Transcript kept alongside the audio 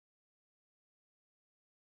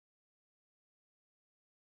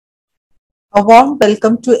A warm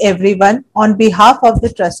welcome to everyone on behalf of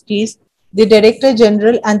the trustees, the Director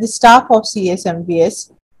General, and the staff of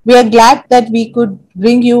CSMBS. We are glad that we could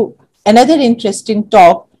bring you another interesting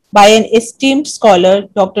talk by an esteemed scholar,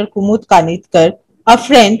 Dr. Kumud Kanitkar, a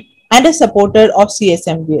friend and a supporter of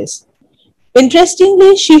CSMBS.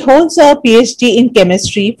 Interestingly, she holds a PhD in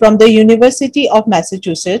chemistry from the University of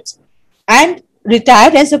Massachusetts and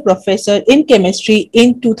retired as a professor in chemistry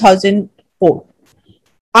in 2004.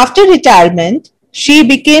 After retirement, she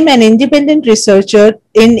became an independent researcher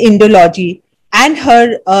in Indology, and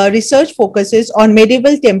her research focuses on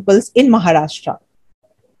medieval temples in Maharashtra.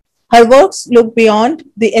 Her works look beyond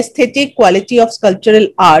the aesthetic quality of sculptural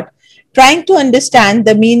art, trying to understand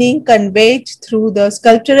the meaning conveyed through the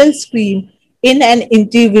sculptural screen in an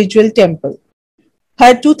individual temple.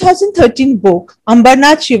 Her 2013 book,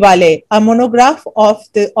 Ambarnath Shivale, a monograph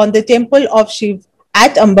on the temple of Shiv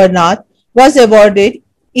at Ambarnath, was awarded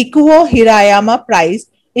Ikuo Hirayama Prize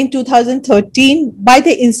in 2013 by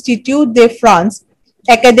the Institut de France,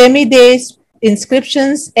 Académie des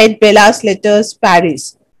Inscriptions et Belles Lettres,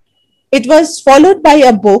 Paris. It was followed by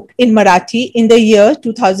a book in Marathi in the year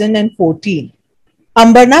 2014,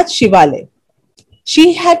 Ambarnath Shivale.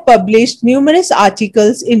 She had published numerous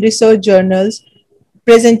articles in research journals,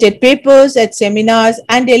 presented papers at seminars,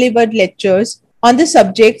 and delivered lectures on the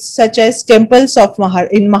subjects such as temples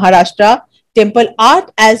in Maharashtra, temple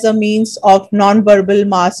art as a means of non-verbal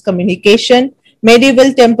mass communication,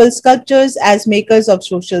 medieval temple sculptures as makers of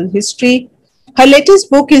social history. Her latest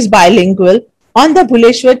book is bilingual on the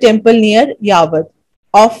Bhuleshvar temple near Yavad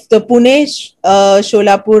of the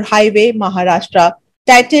Pune-Sholapur highway, Maharashtra,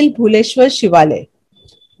 titled Bhuleshvar Shivale.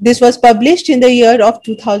 This was published in the year of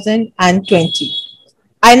 2020.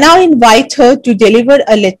 I now invite her to deliver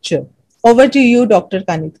a lecture. Over to you, Dr.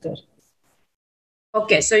 Kanitkar.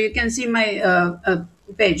 Okay, so you can see my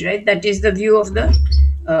page, right? That is the view of the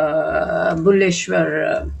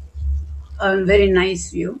Bhuleshvar, a very nice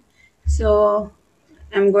view. So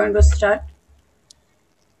I'm going to start.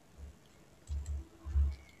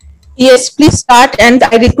 Yes, please start. And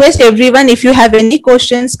I request everyone, if you have any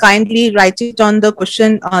questions, kindly write it on the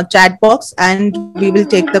question chat box and we will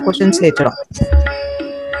take the questions later on.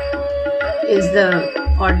 Is the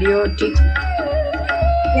audio tick?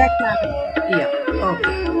 Yes, yeah,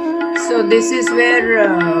 okay. So this is where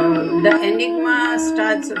the enigma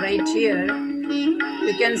starts right here.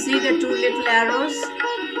 You can see the two little arrows,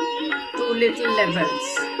 two little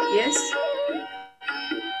levels. Yes?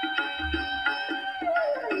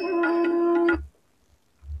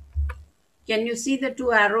 Can you see the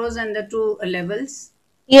two arrows and the two levels?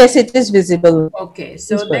 Yes, it is visible. Okay,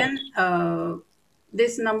 so then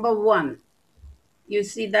this number 1, you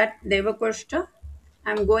see that Devakoshta?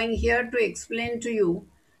 I'm going here to explain to you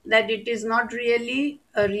that it is not really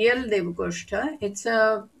a real Devakoshta, it's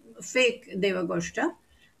a fake Devakoshta.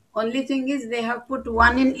 Only thing is they have put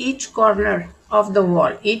one in each corner of the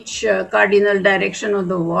wall, each cardinal direction of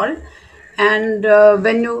the wall. And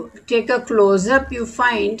when you take a close-up, you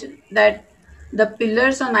find that the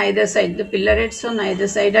pillars on either side, the pillarets on either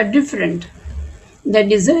side are different. The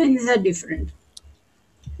designs are different.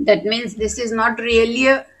 That means this is not really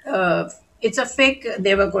it's a fake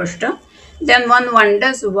Devakoshta. Then one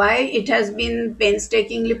wonders why it has been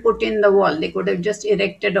painstakingly put in the wall. They could have just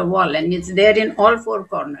erected a wall and it's there in all 4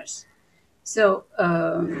 corners. So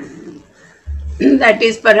that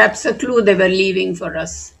is perhaps a clue they were leaving for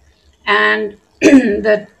us. And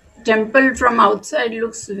the temple from outside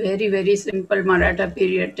looks very, very simple Maratha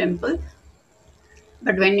period temple.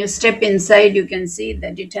 But when you step inside, you can see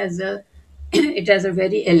that it has a it has a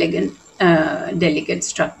very elegant, delicate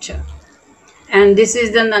structure. And this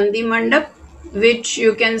is the Nandi Mandap, which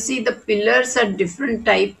you can see the pillars are different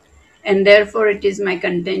type, and therefore it is my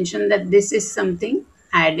contention that this is something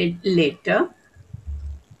added later.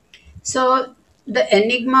 So the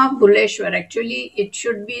Enigma of Bhuleshvar, actually it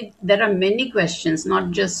should be, there are many questions,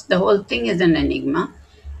 not just the whole thing is an enigma.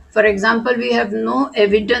 For example, we have no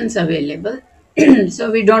evidence available. So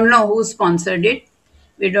we don't know who sponsored it.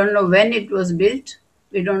 We don't know when it was built.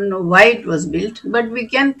 We don't know why it was built, but we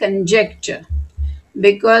can conjecture.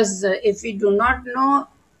 Because if we do not know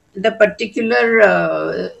the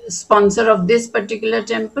particular sponsor of this particular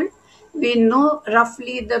temple, we know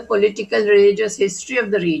roughly the political religious history of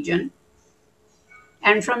the region.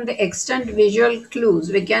 And from the extant visual clues,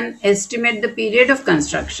 we can estimate the period of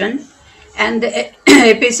construction. And the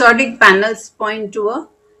episodic panels point to a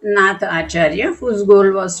Nath Acharya, whose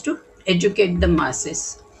goal was to educate the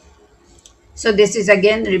masses. So this is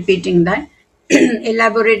again repeating that.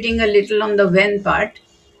 Elaborating a little on the when part,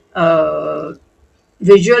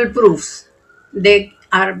 visual proofs. They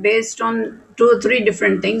are based on 2 or 3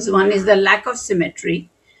 different things. One is the lack of symmetry.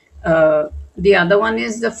 The other one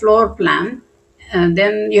is the floor plan.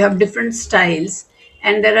 Then you have different styles,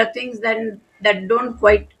 and there are things that don't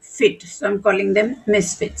quite fit. So I'm calling them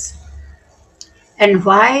misfits. And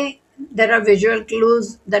why there are visual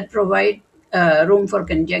clues that provide room for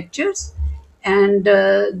conjectures. And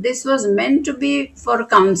this was meant to be for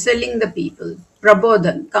counseling the people,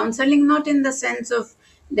 prabodhan, counseling not in the sense of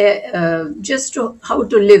just to, how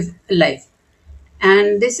to live life.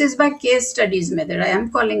 And this is by case studies method. I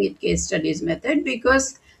am calling it case studies method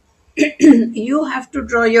because you have to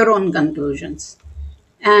draw your own conclusions.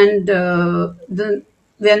 And when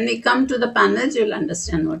we come to the panels, you'll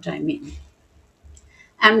understand what I mean.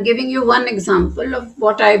 I'm giving you one example of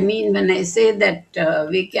what I mean when I say that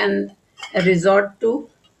we can resort to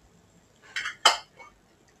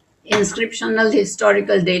inscriptional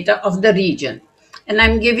historical data of the region. And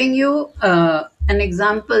I'm giving you an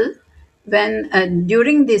example when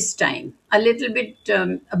during this time, a little bit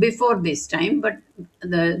before this time, but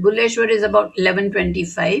the Bhuleshwar is about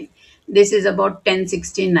 1125. This is about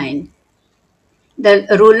 1069. The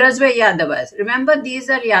rulers were Yadavas. Remember, these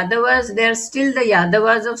are Yadavas. They are still the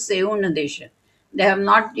Yadavas of Seunadesha. They have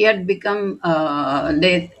not yet become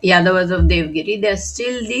the Yadavas of Devgiri. They are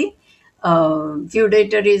still the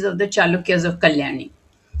feudatories of the Chalukyas of Kalyani.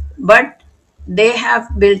 But they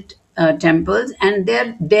have built temples, and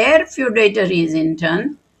their feudatories in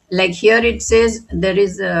turn, like here it says there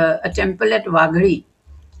is a temple at Wagri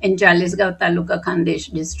in Chalisgaon Taluka,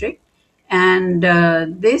 Khandesh district. And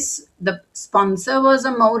the sponsor was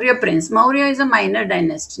a Maurya prince. Maurya is a minor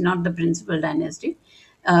dynasty, not the principal dynasty.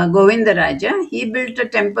 Govinda Raja. He built a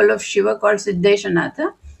temple of Shiva called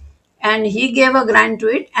Siddeshanatha, and he gave a grant to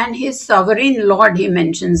it. And his sovereign lord, he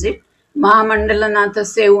mentions it, Mahamandalanatha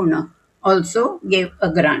Seuna, also gave a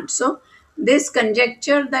grant. So this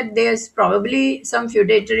conjecture that there's probably some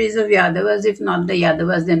feudatories of Yadavas, if not the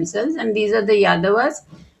Yadavas themselves, and these are the Yadavas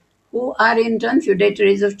who are in turn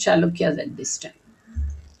feudatories of Chalukyas at this time.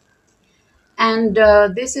 And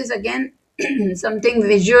this is again something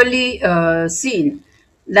visually seen,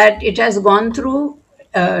 that it has gone through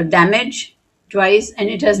damage twice and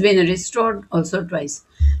it has been restored also twice.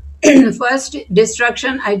 First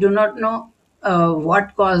destruction, I do not know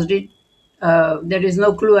what caused it. There is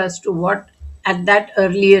no clue as to what at that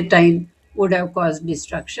earlier time would have caused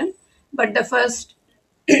destruction. But the first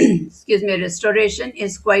excuse me, restoration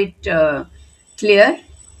is quite clear.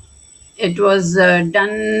 It was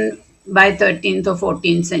done by 13th or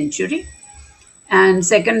 14th century. And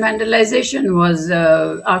second vandalization was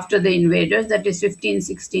after the invaders, that is 15th,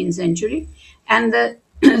 16th century. And the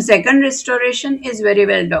second restoration is very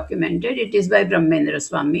well documented. It is by Brahmendra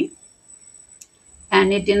Swami.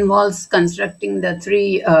 And it involves constructing the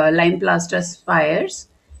 3 lime plaster spires.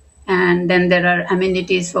 And then there are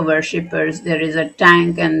amenities for worshippers. There is a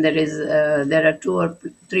tank, and there are 2 or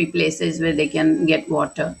 3 places where they can get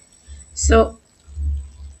water. So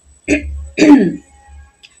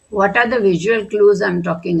what are the visual clues I'm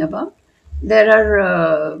talking about? There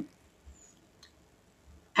are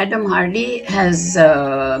Adam Hardy has,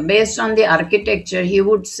 based on the architecture, he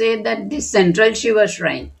would say that this central Shiva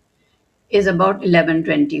shrine is about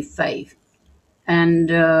 1125.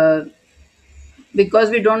 And because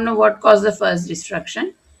we don't know what caused the first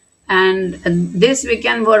destruction, and this we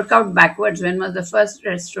can work out backwards, when was the first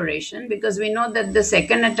restoration, because we know that the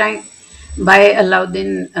second attack by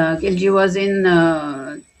Alauddin Khilji was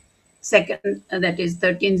in second, that is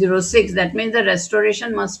 1306. That means the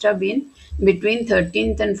restoration must have been between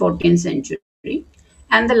 13th and 14th century.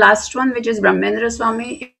 And the last one, which is Brahmendra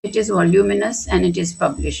Swami, it is voluminous and it is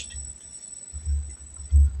published.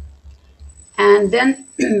 And then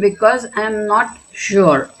because I am not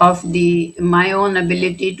sure of my own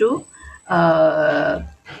ability to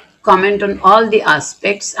comment on all the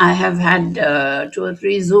aspects, I have had 2 or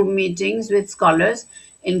 3 Zoom meetings with scholars,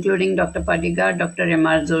 including Dr. Padigar, Dr.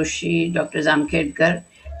 M.R. Joshi, Dr. Zamkhedkar,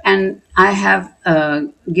 and I have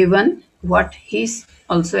given what he's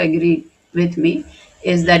also agreed with me,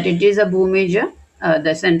 is that it is a Bhumija,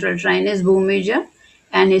 the central shrine is Bhumija,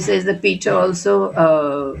 and he says the Peter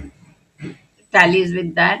also tallies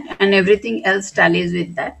with that, and everything else tallies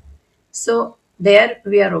with that. So there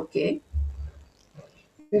we are okay.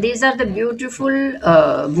 These are the beautiful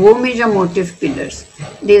Bhumija motif pillars.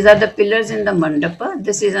 These are the pillars in the mandapa.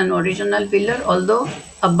 This is an original pillar, although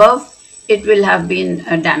above it will have been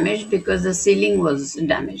damaged because the ceiling was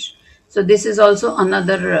damaged. So this is also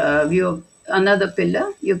another view of another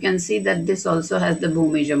pillar. You can see that this also has the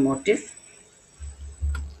Bhumija motif.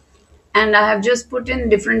 And I have just put in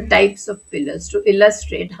different types of pillars to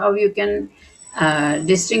illustrate how you can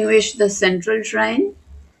distinguish the central shrine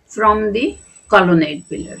from the colonnade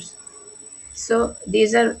pillars. So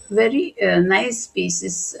these are very nice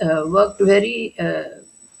pieces, worked very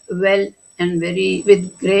well and very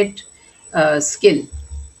with great skill.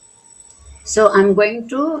 So I'm going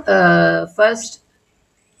to first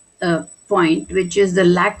point, which is the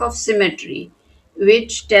lack of symmetry,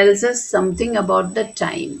 which tells us something about the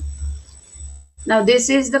time. Now, this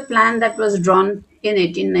is the plan that was drawn in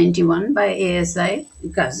 1891 by ASI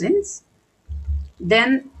Cousins.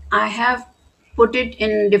 Then I have put it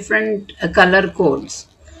in different color codes.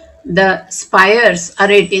 The spires are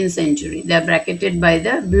 18th century. They are bracketed by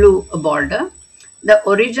the blue border. The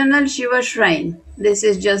original Shiva shrine, this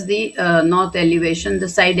is just the north elevation, the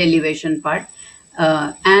side elevation part,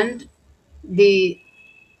 and the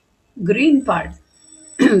green part,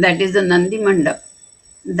 that is the Nandi Mandap,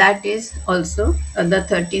 that is also the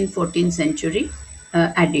 13th, 14th century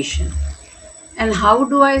addition. And how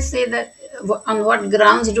do I say that? On what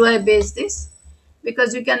grounds do I base this?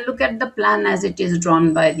 Because you can look at the plan as it is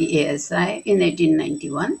drawn by the ASI in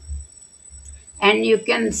 1891, and you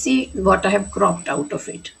can see what I have cropped out of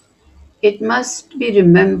it. It must be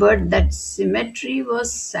remembered that symmetry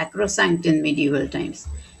was sacrosanct in medieval times.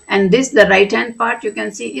 And this, the right hand part, you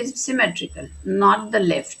can see is symmetrical, not the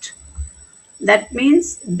left. That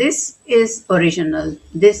means this is original,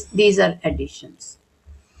 these are additions.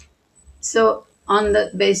 So on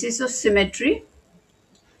the basis of symmetry,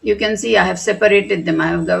 you can see I have separated them. I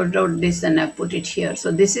have carved out this and I have put it here.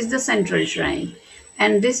 So this is the central shrine.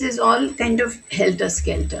 And this is all kind of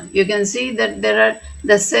helter-skelter. You can see that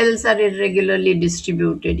the cells are irregularly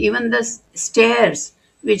distributed. Even the stairs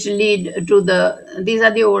which lead to these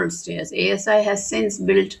are the old stairs. ASI has since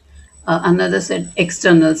built another set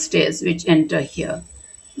external stairs which enter here.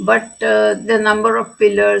 But the number of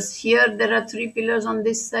pillars, here there are 3 pillars on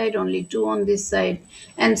this side, only 2 on this side.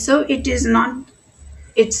 And so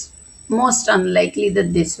it's most unlikely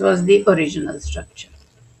that this was the original structure.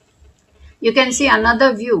 You can see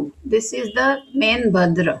another view. This is the main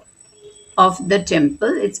Bhadra of the temple.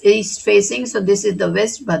 It's east facing, so this is the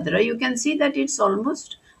west Bhadra. You can see that it's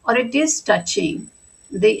almost, or it is touching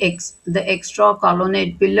the extra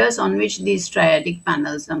colonnade pillars on which these triadic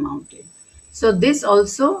panels are mounted. So this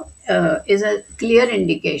also is a clear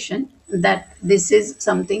indication that this is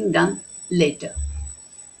something done later.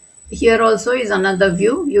 Here also is another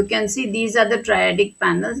view. You can see these are the triadic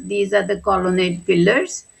panels. These are the colonnade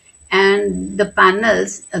pillars, and the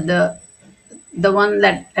panels, the one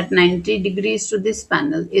that at 90 degrees to this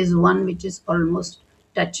panel is one which is almost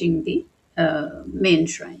touching the main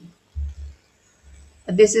shrine.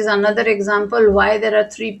 This is another example why there are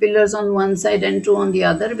 3 pillars on one side and 2 on the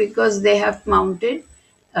other, because they have mounted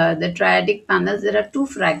the triadic panels. There are 2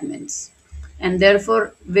 fragments, and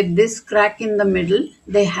therefore with this crack in the middle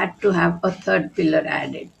they had to have a 3rd pillar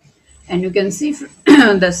added. And you can see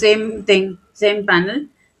the same thing, same panel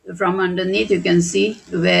from underneath. You can see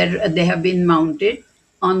where they have been mounted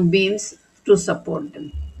on beams to support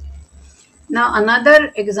them. Now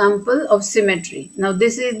another example of symmetry. Now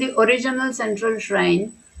this is the original central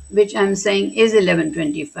shrine, which I'm saying is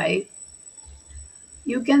 1125.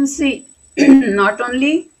 You can see not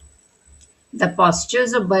only the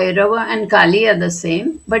postures of Bhairava and Kali are the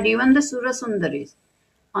same, but even the Sura Sundaris.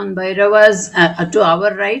 On Bhairava's to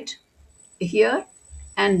our right here,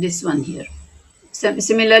 and this one here.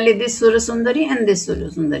 Similarly, this Sura Sundari and this Sura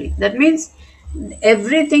Sundari. That means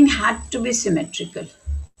everything had to be symmetrical.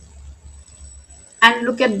 And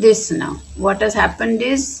look at this now. What has happened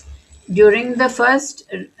is, during the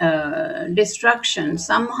first destruction,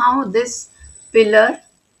 somehow this pillar,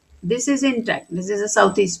 this is intact. This is a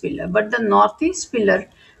southeast pillar, but the northeast pillar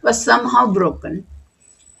was somehow broken.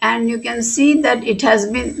 And you can see that it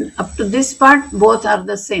has been, up to this part, both are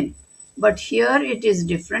the same. But here it is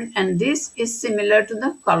different, and this is similar to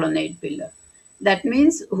the colonnade pillar. That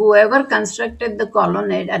means whoever constructed the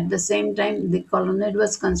colonnade, at the same time the colonnade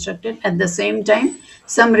was constructed, at the same time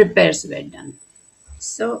some repairs were done.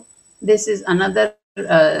 So this is another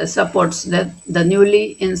supports that the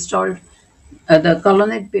newly installed, the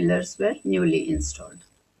colonnade pillars were newly installed.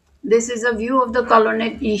 This is a view of the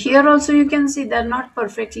colonnade. Here also you can see they're not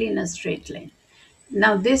perfectly in a straight line.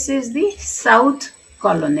 Now this is the south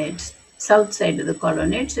colonnade, south side of the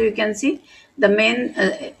colonnade. So you can see the main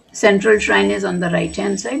central shrine is on the right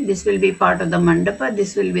hand side. This will be part of the mandapa.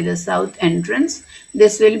 This will be the south entrance.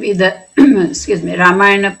 This will be the excuse me,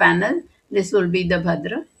 Ramayana panel. This will be the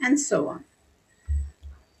Bhadra, and so on.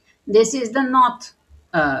 This is the north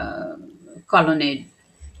colonnade.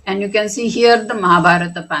 And you can see here the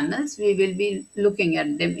Mahabharata panels. We will be looking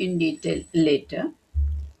at them in detail later.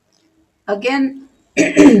 again,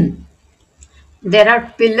 there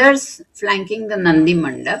are pillars flanking the Nandi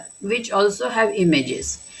Mandap, which also have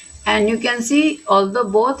images. And you can see, although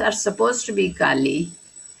both are supposed to be Kali,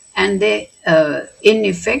 and they, in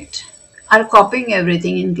effect, are copying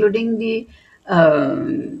everything, including the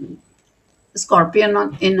scorpion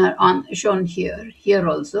on shown here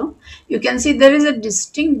also. You can see there is a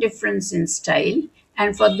distinct difference in style,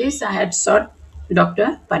 and for this I had sought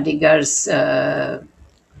Dr. Padigar's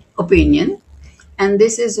opinion. And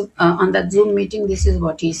this is on that Zoom meeting, this is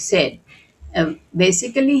what he said.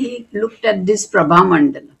 Basically, he looked at this Prabha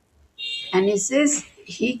Mandala, and he says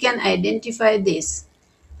he can identify this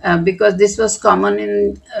because this was common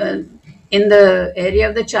in the area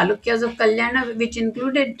of the Chalukyas of Kalyana, which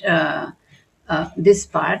included this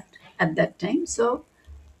part at that time. So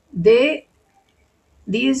they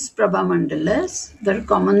these Prabha Mandalas were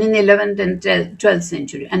common in 11th and 12th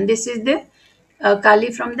century, and this is the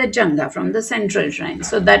Kali from the Janga, from the central shrine.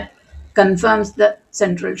 So that confirms the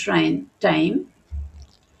central shrine time.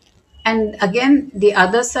 And again, the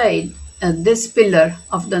other side, this pillar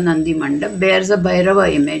of the Nandi Mandap bears a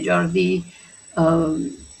Bhairava image, or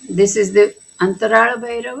this is the Antarala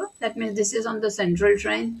Bhairava. That means this is on the central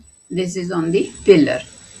shrine, this is on the pillar.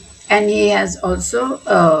 And he has also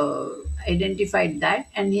identified that,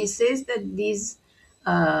 and he says that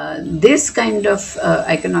this kind of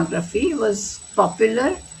iconography was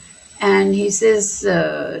popular, and he says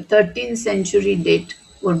 13th century date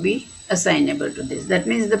would be assignable to this. That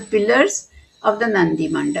means the pillars of the Nandi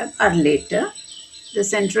Mandap are later, the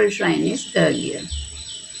central shrine is earlier.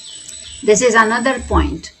 This is another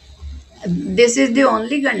point. This is the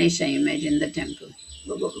only Ganesha image in the temple.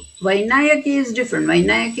 Vainayaki is different.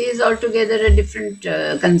 Vainayaki is altogether a different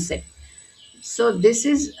concept. So this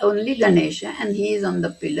is only Ganesha, and he is on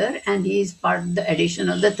the pillar, and he is part of the addition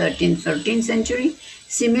of the 13th century.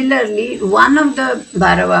 Similarly, one of the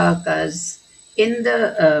Bharavakas in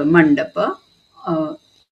the mandapa,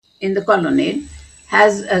 in the colonnade,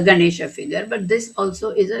 has a Ganesha figure, but this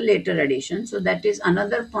also is a later addition. So that is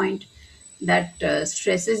another point that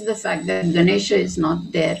stresses the fact that Ganesha is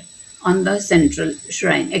not there on the central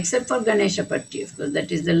shrine, except for Ganesha Patti, of course,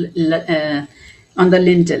 that is on the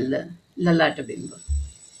lintel, the Lalata Bimba.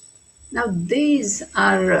 Now, these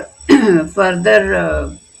are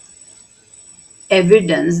further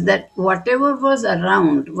evidence that whatever was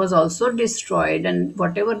around was also destroyed, and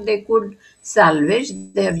whatever they could salvage,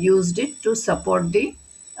 they have used it to support the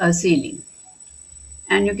ceiling.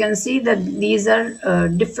 And you can see that these are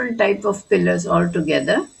different type of pillars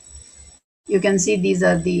altogether. You can see these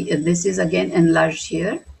are this is again enlarged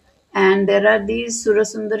here, and there are these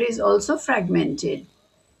Surasundaris also fragmented,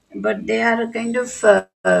 but they are a kind of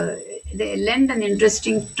they lend an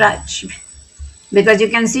interesting touch, because you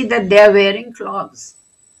can see that they are wearing clogs,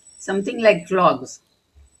 something like clogs.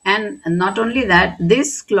 And not only that,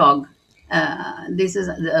 this clog, this is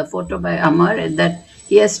a photo by Amar, that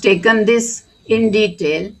he has taken this in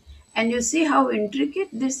detail, and you see how intricate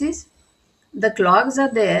this is. The clogs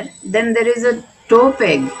are there, then there is a toe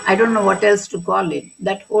peg, I don't know what else to call it,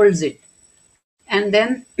 that holds it. And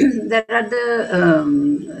then there are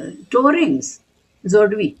the toe rings,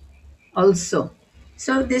 Zodvi also.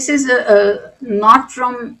 So this is not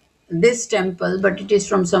from this temple, but it is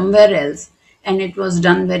from somewhere else, and it was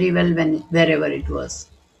done very well wherever it was.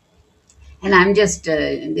 And I'm just,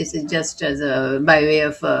 this is just as by way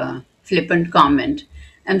of flippant comment.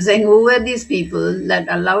 I'm saying, who were these people that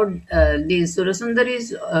allowed these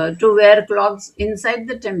Surasundaris to wear clogs inside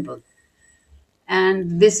the temple?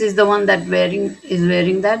 And this is the one that is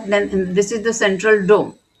wearing that. Then this is the central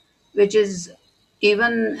dome, which is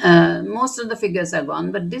even most of the figures are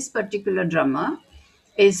gone, but this particular drummer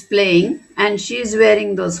is playing, and she is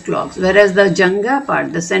wearing those clogs. Whereas the Janga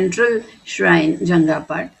part, the central shrine Janga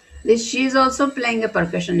part, she is also playing a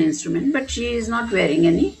percussion instrument, but she is not wearing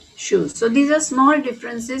any shoes. So these are small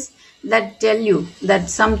differences that tell you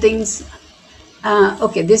that some things.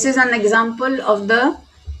 Okay, this is an example of the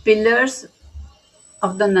pillars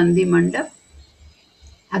of the Nandi Mandap.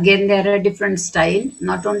 Again, they are a different style.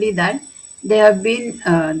 Not only that, they have been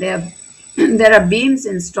there are beams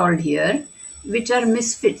installed here which are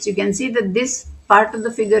misfits. You can see that this part of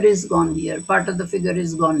the figure is gone here, part of the figure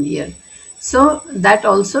is gone here. So that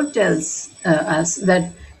also tells us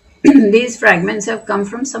that these fragments have come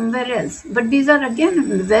from somewhere else. But these are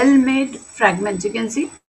again well-made fragments. You can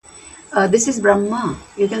see this is Brahma.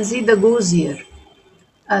 You can see the goose here.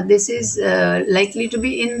 This is likely to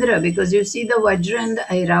be Indra, because you see the Vajra and the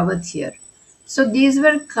Airavat here. So these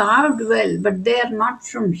were carved well, but they are not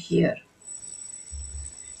from here.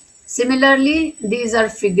 Similarly, these are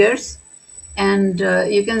figures And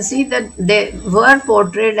you can see that they were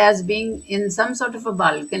portrayed as being in some sort of a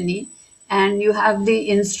balcony, and you have the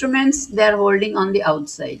instruments they're holding on the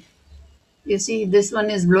outside. You see, this one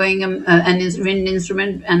is blowing wind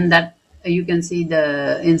instrument, and that you can see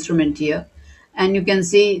the instrument here. And you can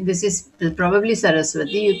see this is probably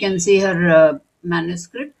Saraswati. You can see her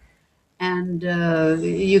manuscript, and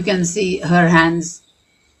you can see her hands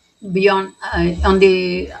beyond on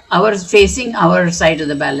the our facing our side of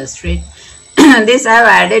the balustrade. This I have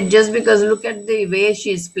added just because look at the way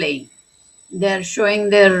she's playing. They're showing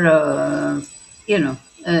their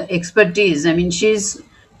expertise. I mean, she's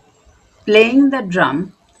playing the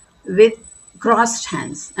drum with crossed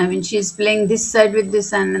hands. I mean, she's playing this side with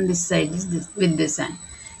this hand and this side is with this hand.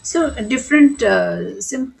 So different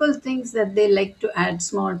simple things that they like to add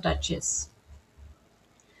small touches.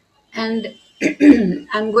 And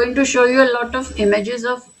I'm going to show you a lot of images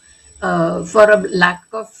of, for a lack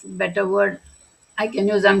of better word, I can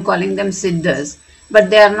use, I'm calling them siddhas,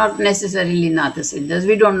 but they are not necessarily Natha siddhas.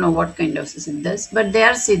 We don't know what kind of siddhas, but they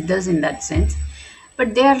are siddhas in that sense.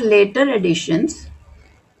 But they are later additions.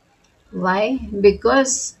 Why?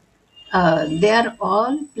 Because they are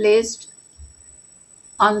all placed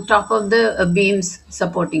on top of the beams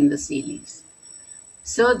supporting the ceilings.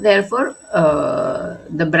 So therefore,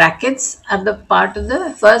 the brackets are the part of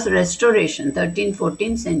the first restoration, 13th,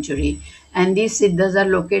 14th century, and these siddhas are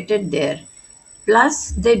located there. Plus,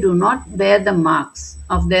 they do not bear the marks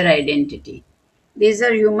of their identity. These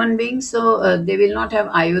are human beings, so they will not have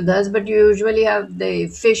ayudhas, but you usually have the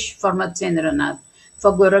fish for Matsyendranath.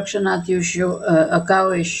 For Gorakshanath, you show a cow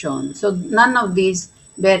is shown. So none of these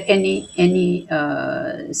bear any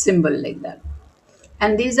symbol like that.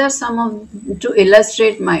 And these are some of, to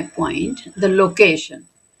illustrate my point, the location.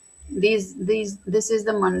 This is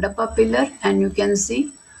the mandapa pillar, and you can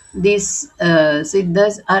see these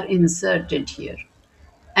siddhas are inserted here.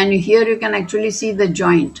 And here you can actually see the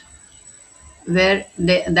joint where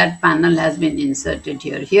that panel has been inserted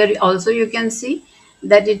here. Here also you can see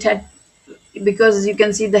that it had, because you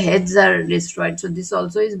can see the heads are destroyed. So this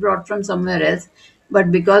also is brought from somewhere else.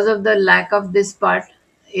 But because of the lack of this part,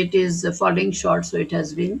 it is falling short. So it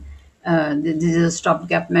has been, this is a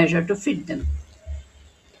stopgap measure to fit them.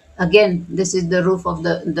 Again, this is the roof of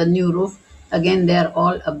the new roof. Again, they are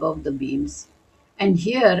all above the beams. And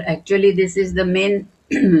here, actually, this is the main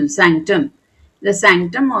sanctum. The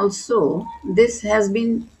sanctum also, this has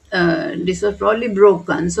been, this was probably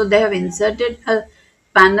broken. So they have inserted a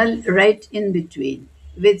panel right in between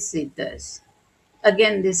with siddhas.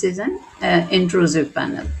 Again, this is an intrusive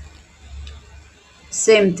panel.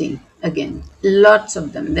 Same thing again. Lots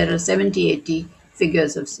of them. There are 70, 80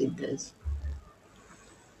 figures of siddhas.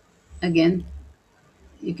 Again,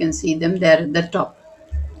 you can see them there at the top.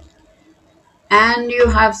 And you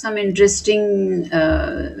have some interesting,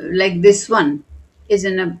 like this one is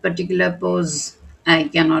in a particular pose. I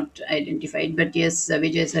cannot identify it, but yes,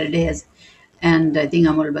 Vijay Sarde has, and I think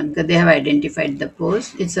Amol Bankar, they have identified the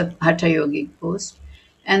pose. It's a Hatha Yogic pose.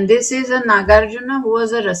 And this is a Nagarjuna who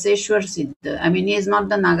was a Raseshwar Siddha. I mean, he is not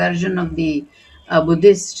the Nagarjuna of the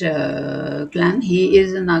Buddhist clan. He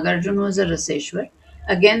is a Nagarjuna who was a Raseshwar.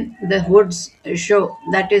 Again, the hoods show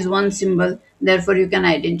that is one symbol. Therefore, you can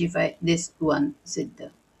identify this one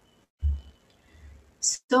Siddha.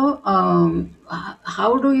 So,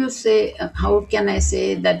 how do you say, how can I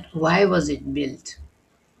say that why was it built?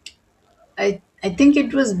 I think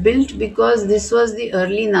it was built because this was the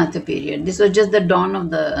early Natha period. This was just the dawn of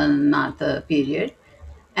the Natha period.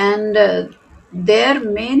 And their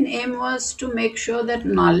main aim was to make sure that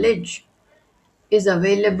knowledge is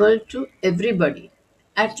available to everybody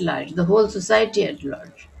at large, the whole society at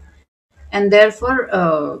large. And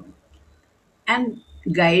therefore, and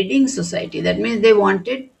guiding society. That means they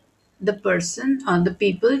wanted the person or the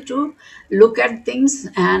people to look at things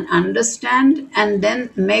and understand and then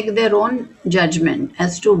make their own judgment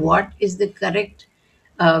as to what is the correct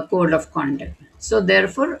code of conduct. So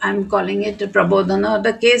therefore, I'm calling it a Prabodhana or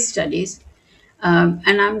the case studies. And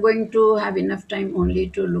I'm going to have enough time only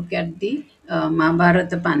to look at the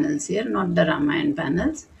Mahabharata panels here, not the Ramayana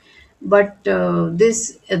panels. But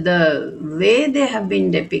the way they have been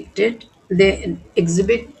depicted, they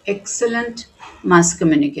exhibit excellent mass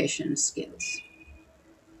communication skills.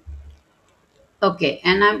 Okay,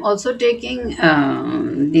 and I'm also taking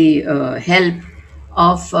the help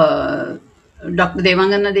of Dr.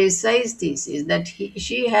 Devangana Desai's thesis that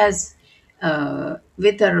she has,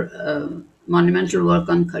 with her monumental work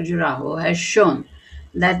on Khajuraho, has shown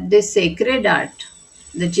that the sacred art,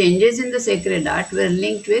 the changes in the sacred art were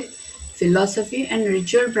linked with philosophy and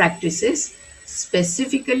ritual practices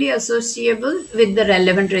specifically associable with the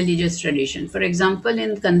relevant religious tradition. For example,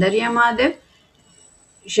 in Kandariya Mahadev,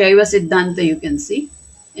 Shaiva Siddhanta you can see.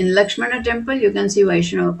 In Lakshmana temple, you can see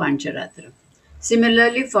Vaishnava Pancharatra.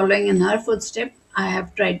 Similarly, following in her footstep, I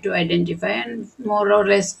have tried to identify and more or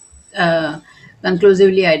less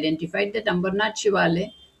conclusively identified that Ambarnath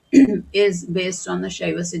Shivale is based on the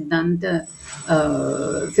Shaiva Siddhanta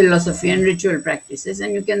philosophy and ritual practices,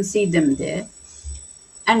 and you can see them there.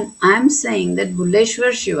 And I'm saying that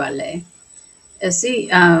Bhuleshwar Shivalaya,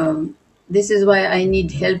 this is why I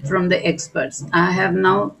need help from the experts. I have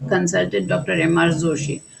now consulted Dr. M.R.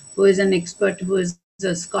 Joshi, who is an expert, who is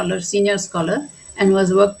a scholar, senior scholar, and who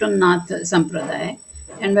has worked on Nath Sampradaya.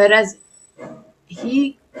 And whereas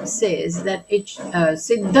he says that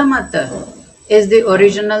Siddhamata is the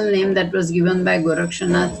original name that was given by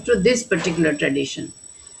Gorakshanath to this particular tradition.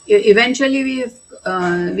 Eventually,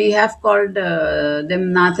 we have called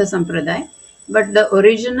them Natha Sampradaya, but the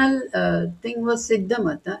original thing was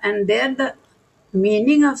Siddhamata, and there the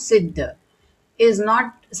meaning of Siddha is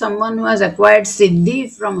not someone who has acquired Siddhi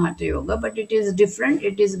from Hatha Yoga, but it is different.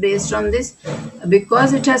 It is based on this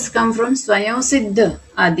because it has come from Swayam Siddha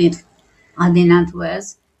Adinath, who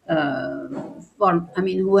has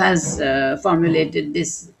who has formulated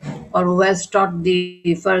this, or who has taught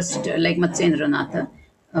the first, like Matsyendranath,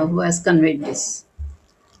 who has conveyed this.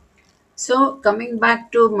 So, coming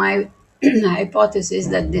back to my hypothesis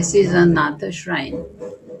that this is a Natha shrine,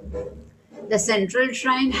 the central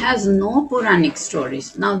shrine has no Puranic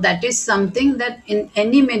stories. Now, that is something that in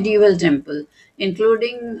any medieval temple,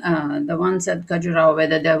 including the ones at Khajuraho,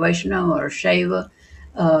 whether they are Vaishnava or Shaiva,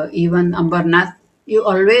 even Ambarnath, you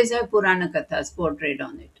always have Purana Kathas portrayed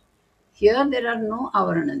on it. Here, there are no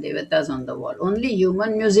Avarana Devatas on the wall, only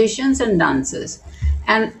human musicians and dancers.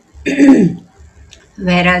 And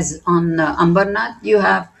whereas on Ambarnath, you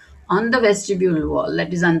have on the vestibule wall,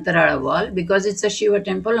 that is Antarala wall, because it's a Shiva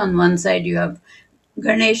temple, on one side you have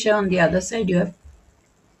Ganesha, on the other side you have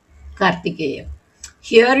Kartikeya.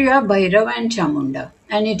 Here you have Bhairava and Chamunda,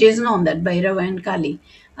 and it is known that Bhairava and Kali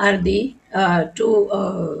are the two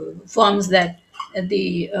forms that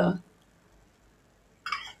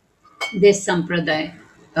this sampradaya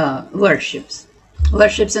worships.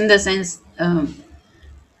 Worships in the sense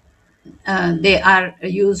they are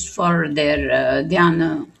used for their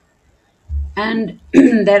dhyana. And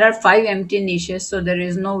there are 5 empty niches, so there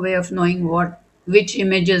is no way of knowing which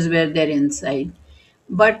images were there inside.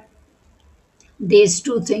 But these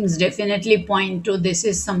two things definitely point to this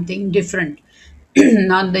is something different,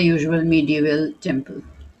 not the usual medieval temple.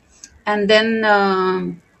 And then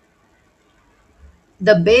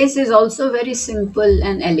the base is also very simple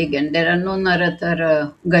and elegant. There are no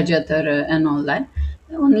Naratara, Gajatara, and all that.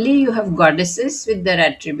 Only you have goddesses with their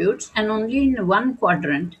attributes, and only in one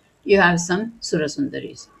quadrant you have some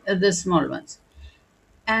Surasundaris, the small ones.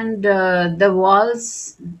 And the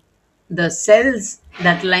walls, the cells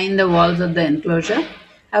that line the walls of the enclosure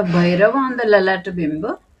have Bhairava on the Lalata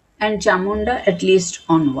Bimba and Chamunda at least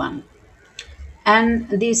on one. And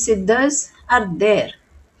these Siddhas are there.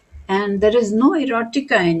 And there is no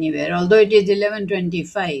erotica anywhere, although it is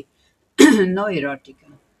 1125, no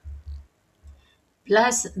erotica.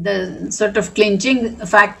 Plus, the sort of clinching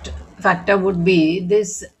factor would be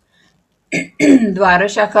this Dwara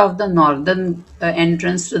Shakha of the northern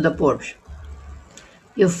entrance to the porch.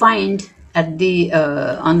 You find at the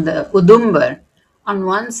on the Udumbar, on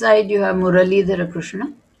one side you have Muralidhara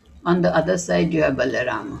Krishna, on the other side you have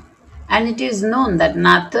Balarama. And it is known that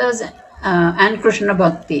Nathas and Krishna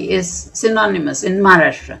Bhakti is synonymous in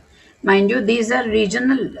Maharashtra. Mind you, these are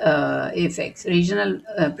regional effects, regional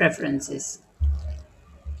preferences.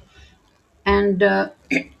 And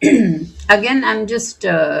again, I'm just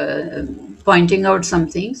pointing out some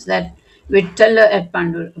things that Vittala at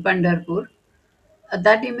Pandharpur,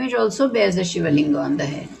 that image also bears a Shivalinga on the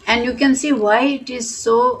head. And you can see why it is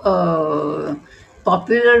so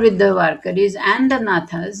popular with the Varkaris and the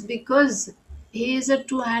Nathas, because he is a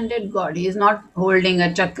two-handed god. He is not holding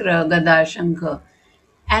a chakra, gada, shankha.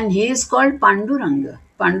 And he is called Panduranga.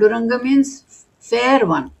 Panduranga means fair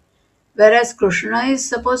one. Whereas Krishna is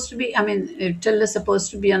supposed to be, Vittala is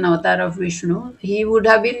supposed to be an avatar of Vishnu. He would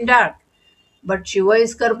have been dark. But Shiva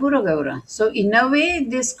is Karpura Gaura. So in a way,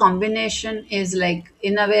 this combination is like,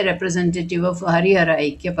 in a way, representative of Harihara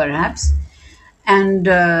Aikya perhaps. And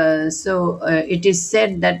it is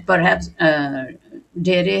said that perhaps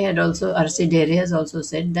Dere had also, R.C. Dere has also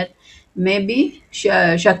said that maybe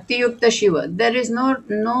Shakti Yukta Shiva, there is no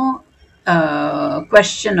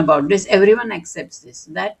question about this. Everyone accepts this,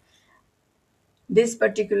 that this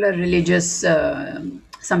particular religious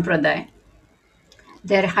sampradaya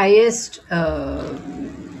their highest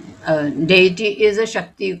deity is a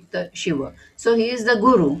Shakti Yukta Shiva. So he is the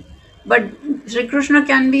Guru. But Sri Krishna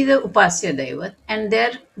can be the Upasya Devat, and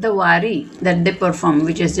there the Wari that they perform,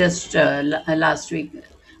 which is just last week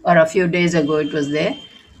or a few days ago it was there,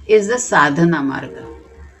 is the Sadhana Marga.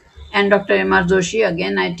 And Dr. M.R. Joshi,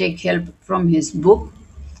 again, I take help from his book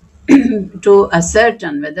to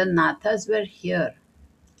ascertain whether Nathas were here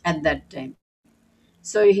at that time.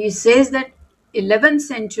 So he says that 11th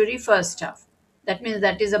century first half, that means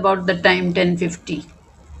that is about the time 1050,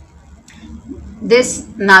 this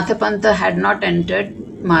Nathapantha had not entered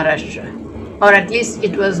Maharashtra, or at least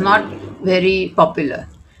it was not very popular.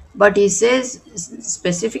 But he says,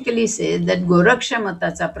 specifically says that Goraksha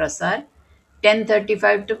Matacha Prasar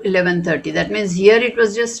 1035 to 1130. That means here it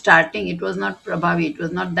was just starting, it was not Prabhavi, it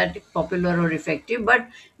was not that popular or effective, but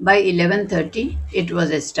by 1130 it was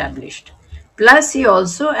established. Plus, he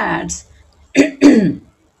also adds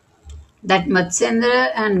that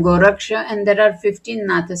Matsyendra and Goraksha, and there are 15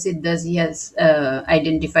 Nathasiddhas he has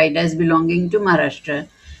identified as belonging to Maharashtra,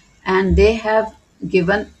 and they have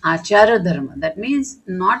given Achara Dharma. That means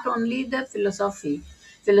not only the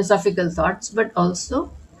philosophical thoughts, but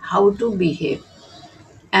also how to behave.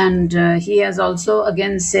 And he has also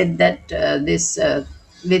again said that this,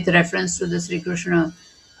 with reference to the Sri Krishna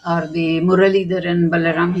or the Muralidhar and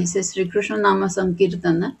Balaram, he says Sri Krishna Nama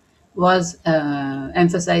Sankirtana was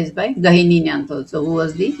emphasized by Gahini Nyant also, who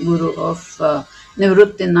was the guru of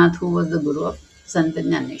Nivruttinath, who was the guru of Sant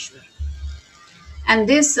Jnaneshwar. And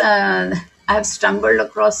this, I have stumbled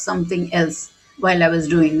across something else while I was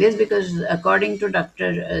doing this, because according to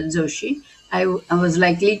Dr. Joshi, I was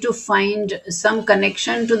likely to find some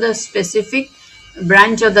connection to the specific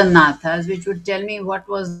branch of the Nathas, which would tell me what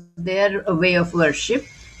was their way of worship.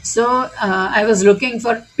 So I was looking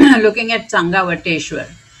for looking at Changavateshwar.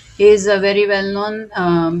 He is very well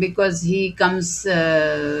known because he comes.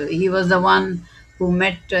 He was the one who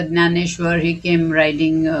met Jnaneshwar. He came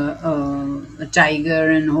riding a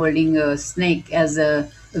tiger and holding a snake as a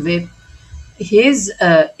whip. His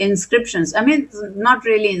inscriptions, I mean, not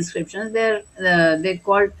really inscriptions, they're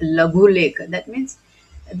called Laghu Lekh. That means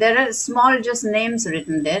there are small just names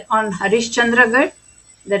written there. On Harishchandragarh,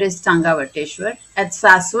 there is Changavateshwar. At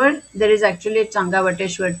Saswad, there is actually a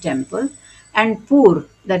Changavateshwar temple. And Pur,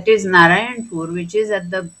 that is Narayanpur, which is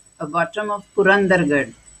at the bottom of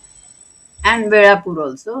Purandargarh, and Velapur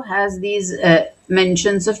also has these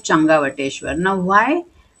mentions of Changavateshwar. Now, why?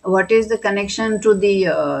 What is the connection to the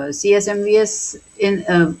CSMVS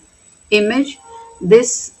image?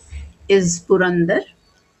 This is Purandar,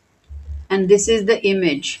 and this is the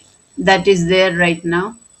image that is there right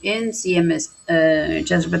now in CMS,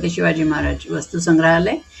 Chhatrapati Shivaji Maharaj Vastu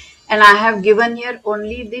Sangrahalaya. And I have given here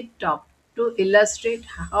only the top to illustrate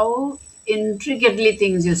how intricately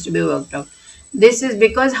things used to be worked out. This is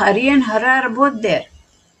because Hari and Hara are both there.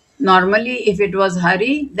 Normally, if it was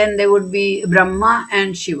Hari, then there would be Brahma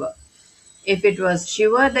and Shiva. If it was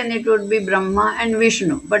Shiva, then it would be Brahma and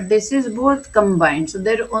Vishnu. But this is both combined. So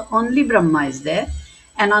there only Brahma is there.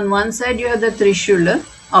 And on one side, you have the Trishula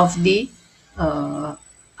of the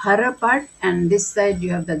Hara part, and this side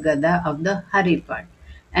you have the Gada of the Hari part.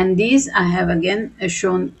 And these I have again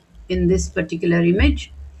shown in this particular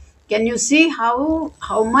image. Can you see how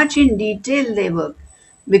much in detail they work?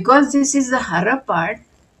 Because this is the Hara part,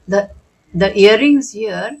 the earrings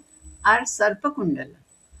here are Sarpa Kundala,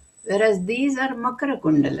 whereas these are Makara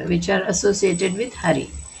Kundala, which are associated with Hari.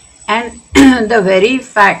 And the very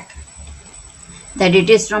fact that it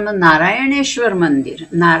is from the Narayaneshwar Mandir.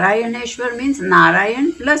 Narayaneshwar means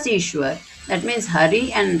Narayan plus Ishwar. That means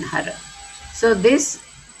Hari and Hara. So this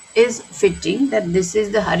is fitting that this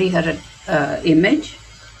is the Hari Hara image.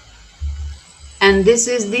 And this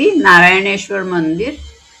is the Narayaneshwar Mandir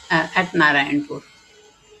at Narayanpur.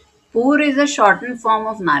 Pur is a shortened form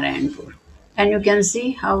of Narayanpur. And you can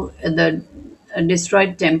see how the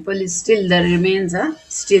destroyed temple is still, the remains are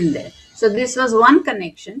still there. So this was one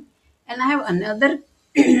connection. And I have another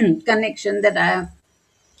connection that I have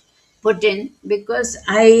put in because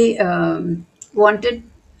I wanted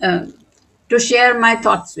to share my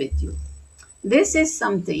thoughts with you. This is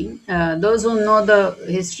something, those who know the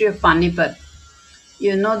history of Panipat,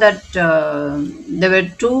 you know that there were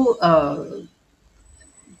two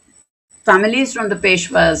families from the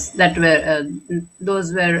Peshwas that were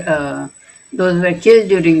those were killed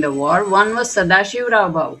during the war. One was Sadashiv Rao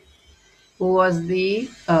Bhau, who was the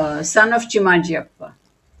son of Chimaji Appa,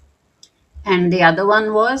 and the other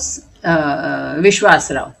one was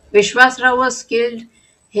Vishwas Rao. Vishwas Rao was killed.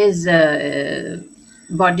 His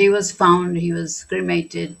body was found. He was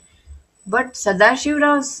cremated. But Sadashiv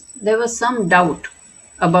Rao's, there was some doubt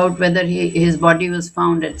about whether his body was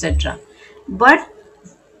found, etc. But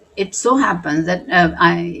it so happens that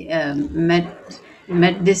I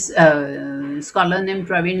met this scholar named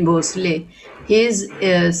Praveen Bhosle. He is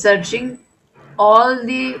searching all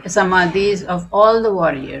the samadhis of all the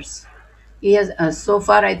warriors. He has so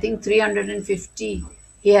far, I think, 350.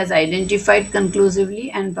 He has identified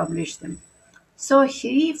conclusively and published them. So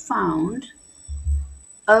he found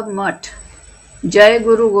a mutt, Jai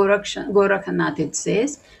Guru Gorakhnath, it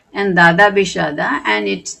says, and Dada Bishada, and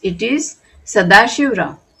it is Sadashiv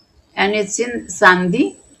Rao, and it's in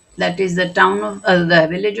Sandhi, that is the town of the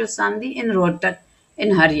village of Sandhi in Rohtak in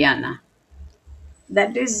Haryana.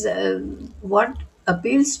 That is what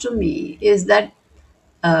appeals to me is that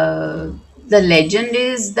the legend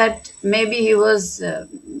is that maybe he was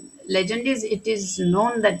legend is it is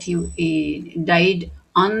known that he died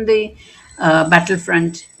on the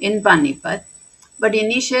battlefront in Panipat, but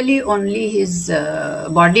initially only his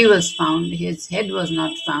body was found, his head was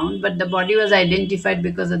not found, but the body was identified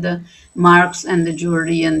because of the marks and the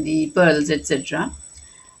jewelry and the pearls, etc.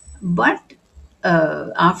 But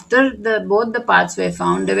after the both the parts were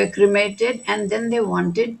found, they were cremated, and then they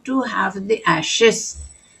wanted to have the ashes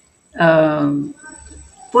um,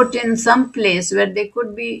 put in some place where they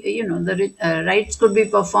could be, the rites could be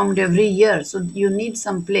performed every year. So you need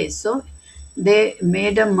some place. So they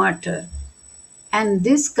made a martyr. And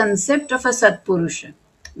this concept of a Satpurusha,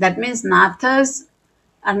 that means Nathas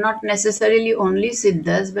are not necessarily only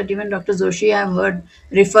Siddhas, but even Dr. Joshi I have heard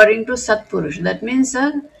referring to Satpurusha. That means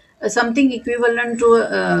something equivalent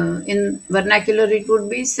to, in vernacular, it would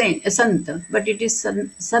be saint, a Santa, but it is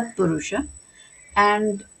Satpurusha.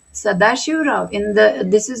 And Sadashiv Rao,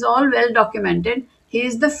 this is all well documented. He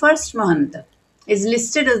is the first Mahanta, is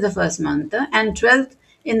listed as the first Mahanta, and 12th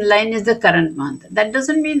in line is the current Mahanta. That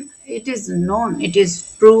doesn't mean it is known, it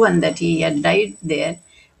is proven that he had died there,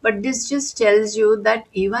 but this just tells you that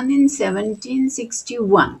even in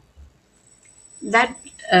 1761, that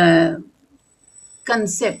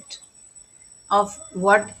concept of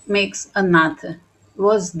what makes a Natha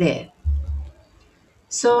was there.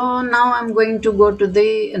 So now I'm going to go to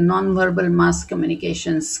the non-verbal mass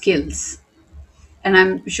communication skills, and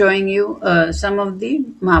I'm showing you some of the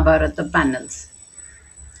Mahabharata panels.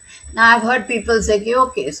 Now I've heard people say,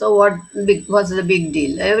 okay, so what's the big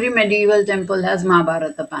deal? Every medieval temple has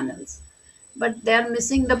Mahabharata panels, but they're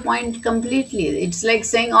missing the point completely. It's like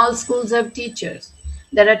saying all schools have teachers.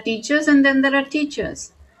 There are teachers and then there are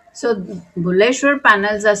teachers. So Bhuleshwar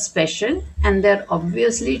panels are special, and they're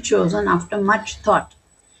obviously chosen after much thought.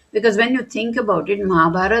 Because when you think about it,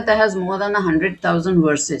 Mahabharata has more than 100,000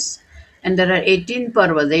 verses, and there are 18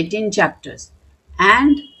 parvas, 18 chapters.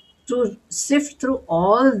 And to sift through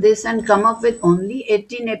all this and come up with only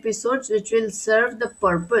 18 episodes which will serve the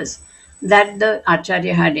purpose that the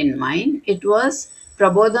Acharya had in mind, it was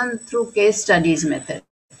Prabodhan through case studies method.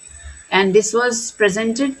 And this was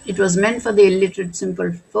presented, it was meant for the illiterate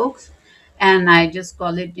simple folks, and I just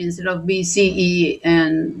call it, instead of BCE,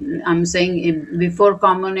 and I'm saying before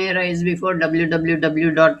common era is before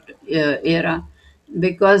www era,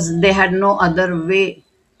 because they had no other way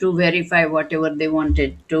to verify whatever they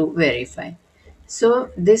wanted to verify. So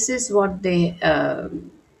this is what they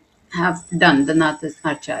have done, the Nath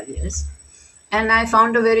Acharyas. And I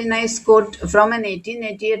found a very nice quote from an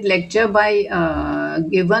 1888 lecture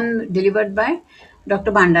delivered by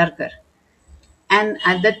Dr. Bhandarkar. And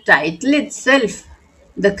at the title itself,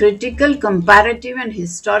 the critical, comparative, and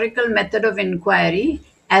historical method of inquiry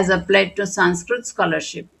as applied to Sanskrit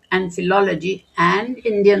scholarship and philology and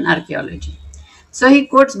Indian archaeology. So he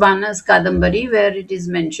quotes Bana's Kadambari, where it is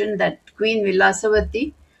mentioned that Queen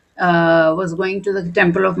Vilasavati was going to the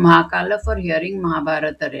temple of Mahakala for hearing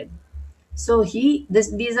Mahabharata read. So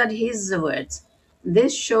these are his words.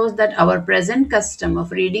 This shows that our present custom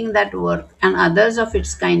of reading that work and others of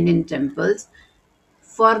its kind in temples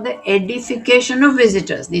for the edification of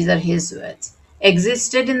visitors, these are his words,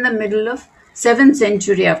 existed in the middle of 7th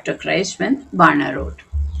century after Christ when Bana wrote.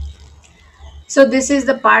 So this is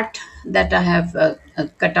the part that I have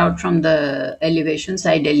cut out from the elevation,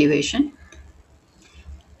 side elevation.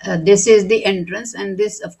 This is the entrance, and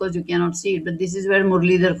this, of course, you cannot see it, but this is where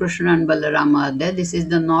Murlidhar, Krishna, and Balarama are there. This is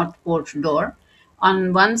the north porch door.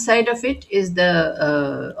 On one side of it is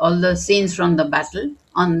the all the scenes from the battle.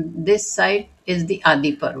 On this side is the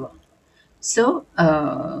Adi Parva. So,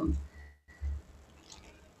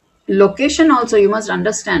 location also, you must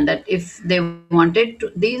understand that if they wanted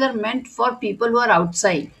to, these are meant for people who are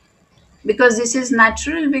outside, because this is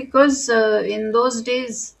natural, because in those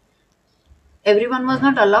days everyone was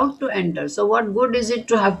not allowed to enter. So what good is it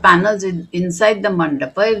to have panels inside the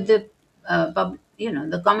mandapa if the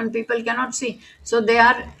the common people cannot see. So they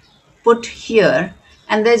are put here,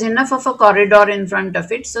 and there's enough of a corridor in front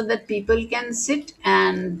of it so that people can sit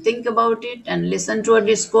and think about it and listen to a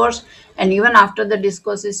discourse, and even after the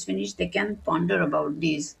discourse is finished they can ponder about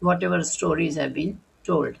these whatever stories have been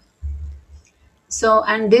told. So,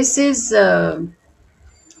 and this is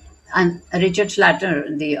and Richard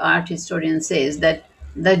Slatter, the art historian, says that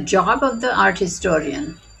the job of the art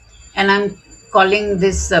historian, and I'm calling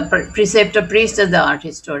this preceptor priest as the art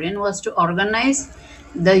historian, was to organize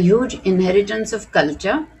the huge inheritance of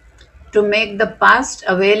culture, to make the past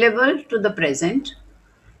available to the present,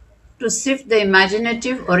 to sift the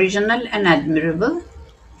imaginative, original, and admirable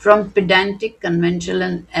from pedantic,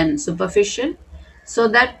 conventional, and superficial, so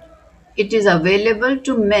that it is available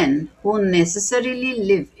to men who necessarily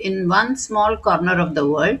live in one small corner of the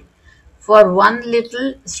world for one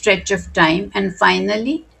little stretch of time, and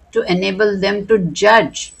finally to enable them to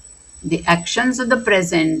judge the actions of the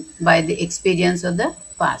present by the experience of the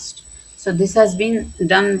past. So, this has been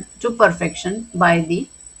done to perfection by the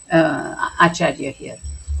Acharya here.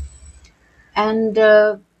 And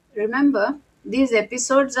remember, these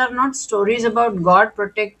episodes are not stories about God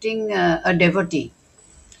protecting a devotee,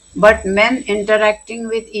 but men interacting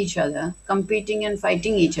with each other, competing and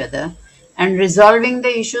fighting each other, and resolving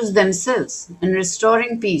the issues themselves and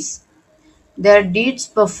restoring peace. They are deeds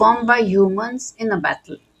performed by humans in a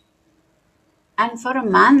battle. And for a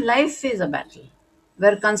man, life is a battle,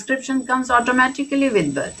 where conscription comes automatically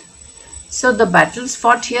with birth. So the battles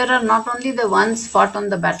fought here are not only the ones fought on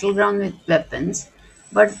the battleground with weapons,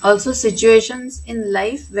 but also situations in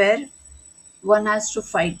life where one has to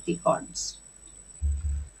fight the odds.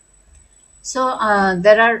 So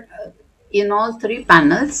there are in all three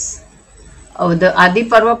panels. The Adi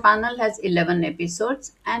Parva panel has 11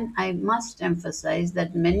 episodes, and I must emphasize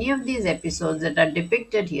that many of these episodes that are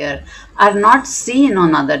depicted here are not seen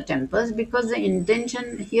on other temples, because the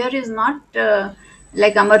intention here is not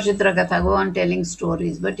like Amar Chitra Katha, go on telling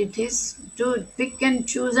stories, but it is to pick and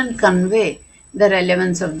choose and convey the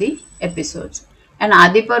relevance of the episodes. And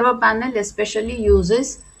Adi Parva panel especially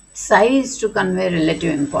uses size to convey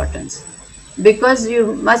relative importance. Because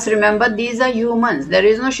you must remember, these are humans. There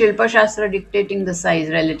is no Shilpa Shastra dictating the size,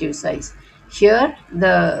 relative size. Here,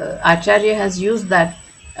 the Acharya has used that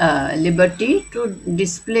liberty to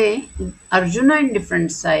display Arjuna in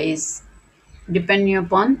different size depending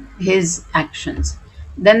upon his actions.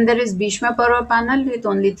 Then there is Bhishma Parva panel with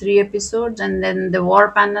only 3 episodes, and then the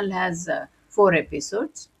war panel has 4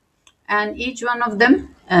 episodes, and each one of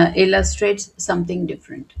them illustrates something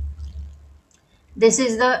different. This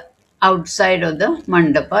is the outside of the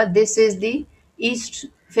mandapa. This is the east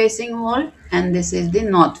facing wall, and this is the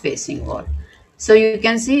north facing wall. So you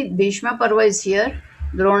can see Bhishma Parva is here,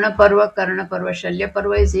 Drona Parva, Karna Parva, Shalya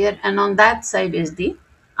Parva is here, and on that side is the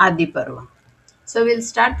Adi Parva. So we'll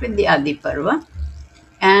start with the Adi Parva,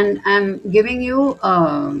 and I'm giving you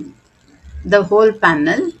the whole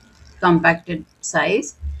panel, compacted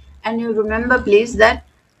size, and you remember please that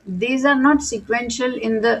these are not sequential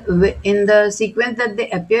in the sequence that they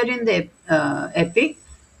appear in the epic,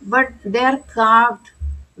 but they are carved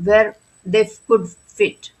where they could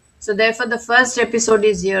fit. So therefore the first episode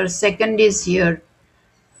is here, second is here,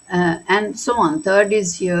 and so on, third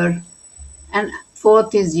is here, and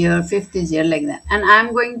fourth is here, fifth is here, like that. And I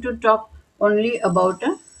am going to talk only about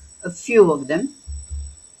a few of them.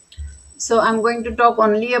 So I'm going to talk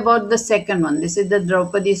only about the second one. This is the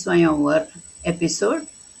Draupadi Swayamvar episode,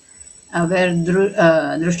 where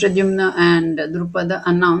Drishtadyumna and Drupada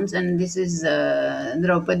announce, and this is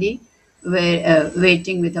Draupadi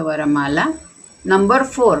waiting with a Varamala. Number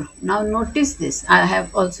 4. Now notice this. I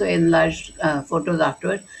have also enlarged photos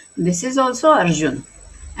afterward. This is also Arjun,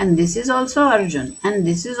 and this is also Arjun, and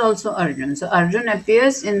this is also Arjun. So Arjun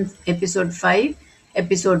appears in episode 5,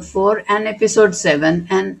 episode 4, and episode 7,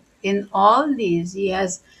 and in all these he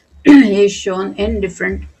has he is shown in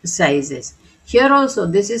different sizes. Here also,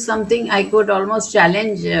 this is something I could almost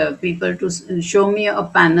challenge people to show me a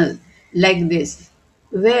panel like this,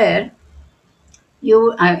 where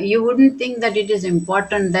you wouldn't think that it is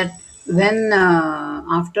important that when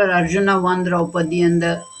after Arjuna won Draupadi and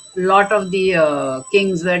the lot of the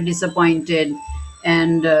kings were disappointed,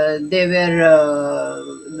 and they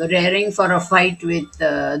were raring for a fight with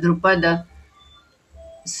Drupada.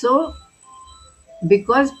 So,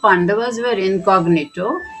 because Pandavas were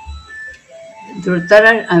incognito,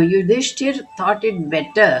 Yudhishthir thought it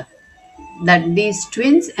better that these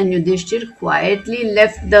twins and Yudhishthir quietly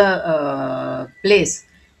left the place,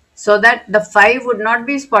 so that the 5 would not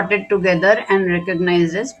be spotted together and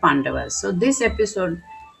recognized as Pandavas. So this episode,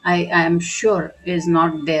 I am sure, is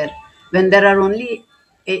not there. When there are only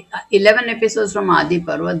 11 episodes from Adi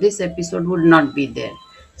Parva, this episode would not be there.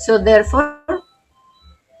 So therefore,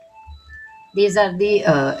 these are the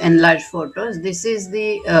enlarged photos. This is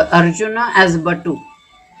the Arjuna as Batu.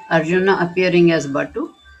 Arjuna appearing as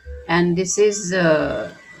Batu. And this is,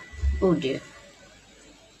 oh dear.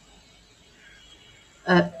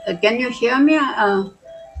 Can you hear me? Am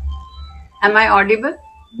I audible?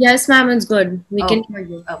 Yes, ma'am, it's good. We can Oh, hear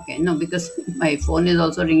you. okay. No, because my phone is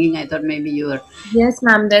also ringing. I thought maybe you were. Yes,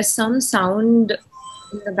 ma'am, there's some sound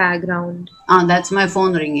in the background. Ah, that's my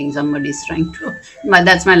phone ringing. Somebody's trying to.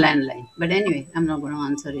 That's my landline. But anyway, I'm not going to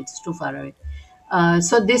answer it. It's too far away.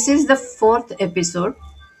 So this is the fourth episode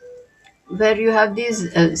where you have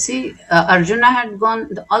these. See, Arjuna had gone.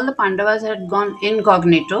 All the Pandavas had gone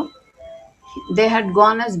incognito. They had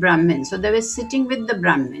gone as Brahmins. So they were sitting with the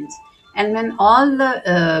Brahmins. And when all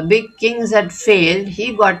the big kings had failed,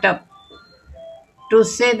 he got up to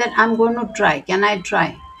say that I'm going to try. Can I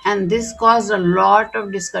try? And this caused a lot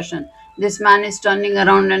of discussion. This man is turning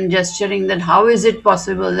around and gesturing that how is it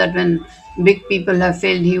possible that when big people have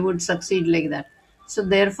failed, he would succeed like that. So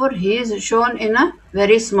therefore, he is shown in a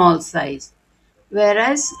very small size.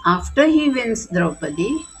 Whereas after he wins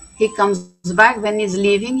Draupadi, he comes back. When he's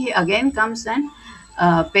leaving, he again comes and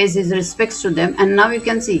pays his respects to them. And now you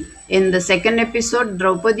can see in the second episode,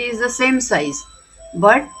 Draupadi is the same size,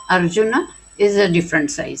 but Arjuna is a different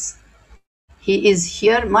size. He is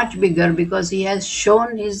here much bigger because he has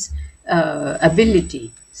shown his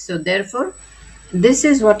ability. So therefore, this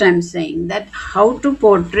is what I'm saying, that how to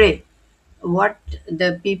portray what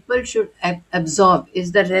the people should absorb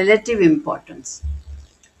is the relative importance.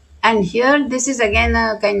 And here, this is again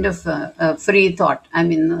a kind of a free thought. I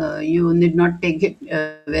mean, you need not take it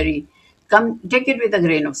take it with a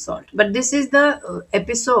grain of salt. But this is the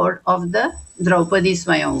episode of the Draupadi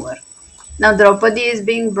Swayamvar. Now, Draupadi is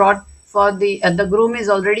being brought for the groom is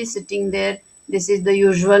already sitting there. This is the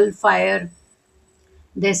usual fire.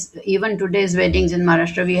 This even today's weddings in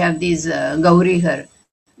Maharashtra, we have these Gauri Har.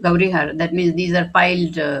 That means these are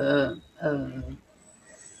piled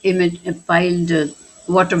piled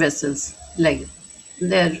water vessels, like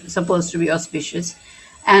they're supposed to be auspicious,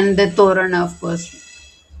 and the torana, of course.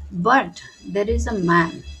 But there is a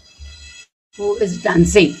man who is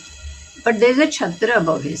dancing, but there's a chhatra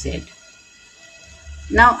above his head.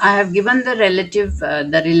 Now I have given the related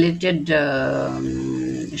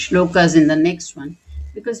shlokas in the next one,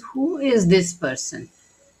 because who is this person?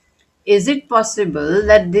 Is it possible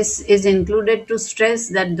that this is included to stress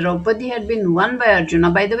that Draupadi had been won by Arjuna?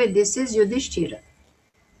 By the way, this is Yudhishthira,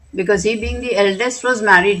 because he, being the eldest, was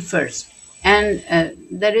married first. And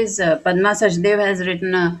there is Padma Sachdev has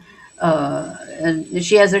written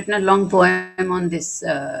she has written a long poem on this,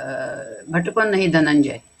 Bhatakon Nahi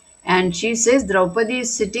Dhananjay. And she says Draupadi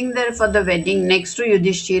is sitting there for the wedding next to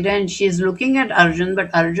Yudhishthira, and she is looking at Arjun,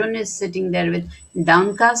 but Arjun is sitting there with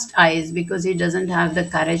downcast eyes because he doesn't have the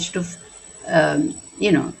courage to,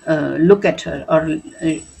 look at her, or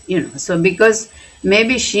So because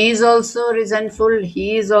maybe she is also resentful,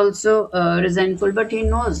 he is also resentful, but he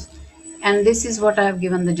knows. And this is what I have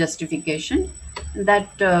given the justification,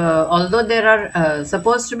 that although there are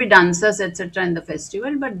supposed to be dancers, etc., in the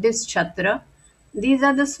festival, but this chhatra, these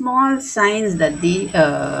are the small signs that the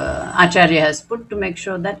Acharya has put to make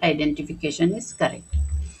sure that identification is correct.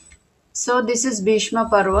 So this is Bhishma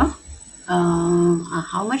Parva.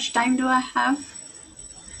 How much time do I have?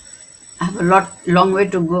 I have a long way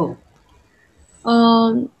to go.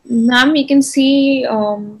 Ma'am, we can see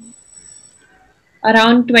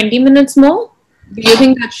around 20 minutes more. Do you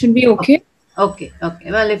think that should be okay? Okay.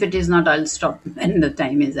 Well, if it is not, I'll stop when the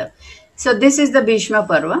time is up. So this is the Bhishma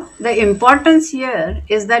Parva. The importance here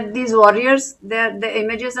is that these warriors, the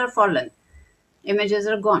images are fallen. Images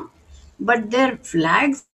are gone. But their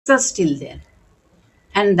flags are still there.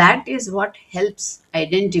 And that is what helps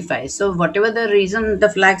identify. So whatever the reason the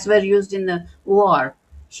flags were used in the war,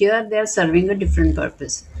 here they are serving a different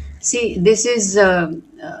purpose. See, this is,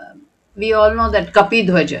 we all know that Kapi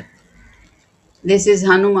Dhwaja. This is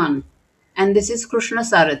Hanuman. And this is Krishna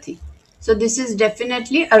Sarathi. So this is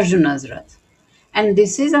definitely Arjuna's Rath. And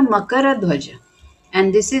this is a Makara Dhwaja.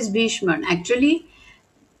 And this is Bhishma. Actually,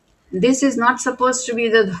 this is not supposed to be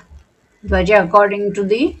the Dhwaja according to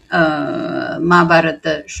the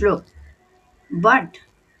Mahabharata Shlok. But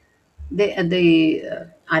the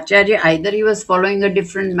Acharya, either he was following a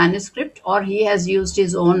different manuscript or he has used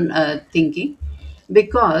his own thinking.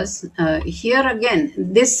 Because here again,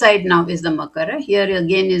 this side now is the Makara, here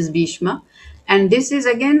again is Bhishma, and this is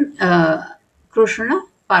again Krishna,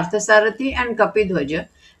 Parthasarathi, and Kapidhwaja,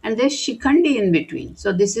 and there's Shikhandi in between.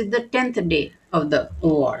 So this is the 10th day of the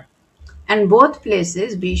war. And both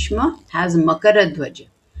places, Bhishma has Makaradhwaja.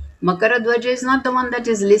 Makaradhwaja is not the one that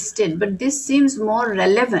is listed, but this seems more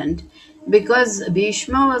relevant because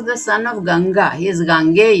Bhishma was the son of Ganga. He is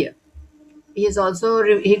Gangeya. He is also,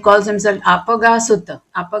 he calls himself Apaga Sutta.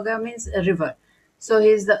 Apaga means a river. So he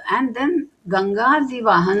is the, and then Ganga, the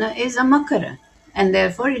Vahana, is a Makara. And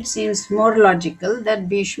therefore it seems more logical that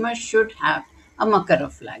Bhishma should have a Makara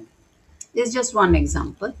flag. This is just one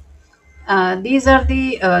example. These are the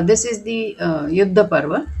this is the Yuddha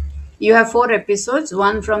Parva. You have 4 episodes,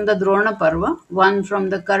 one from the Drona Parva, one from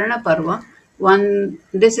the Karna Parva, one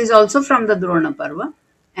this is also from the Drona Parva,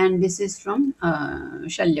 and this is from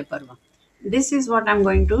Shalya Parva. This is what I'm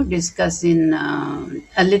going to discuss in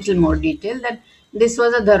a little more detail. That this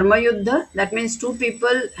was a Dharma Yuddha. That means two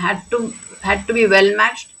people had to be well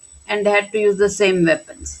matched and they had to use the same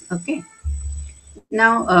weapons. Okay.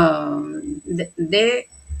 Now they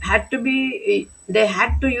had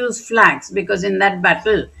to use flags because in that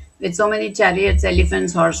battle with so many chariots,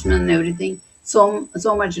 elephants, horsemen, everything, so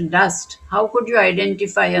much dust, how could you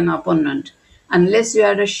identify an opponent unless you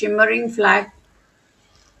had a shimmering flag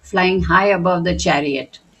flying high above the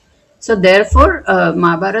chariot? So therefore,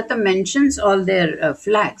 Mahabharata mentions all their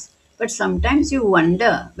flags, but sometimes you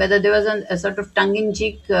wonder whether there was a sort of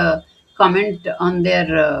tongue-in-cheek comment on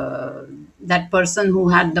their that person who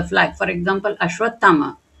had the flag. For example,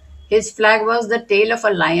 Ashwatthama, his flag was the tail of a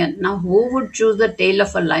lion. Now, who would choose the tail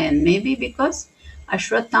of a lion? Maybe because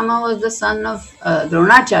Ashwatthama was the son of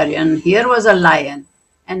Dronacharya, and here was a lion,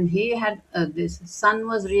 and he had this son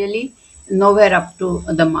was really nowhere up to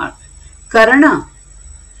the mark. Karna,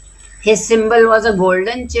 his symbol was a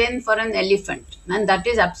golden chain for an elephant, and that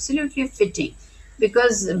is absolutely fitting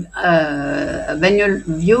because when you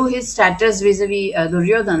view his status vis-a-vis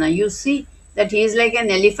Duryodhana, you see that he is like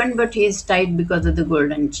an elephant, but he is tied because of the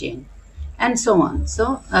golden chain, and so on.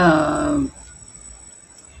 So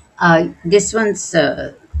this one's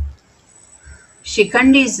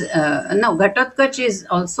Shikhandi's no, Ghatotkaч is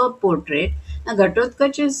also portrayed. Now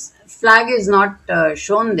Ghatotkač's flag is not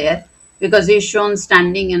shown there because he is shown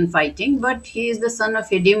standing and fighting, but he is the son of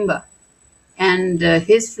Hidimba, and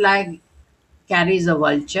his flag carries a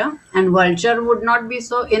vulture, and vulture would not be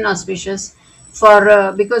so inauspicious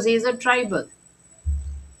for because he is a tribal.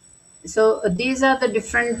 So these are the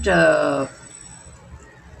different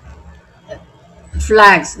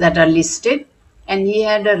flags that are listed, and he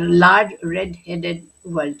had a large red-headed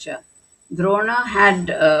vulture. Drona had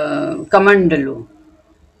Kamandalu.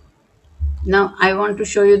 Now I want to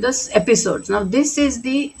show you this episodes. Now this is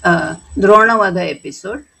the Dronavada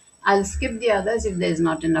episode. I'll skip the others if there is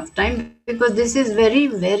not enough time because this is very,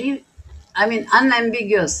 very, I mean,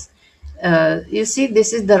 unambiguous. You see,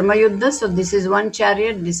 this is Dharma Yuddha. So this is one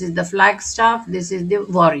chariot. This is the flagstaff. This is the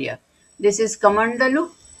warrior. This is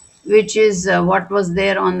Kamandalu, which is what was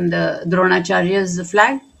there on the Dronacharya's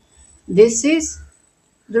flag. This is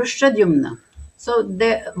Drishtadyumna. So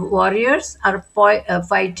the warriors are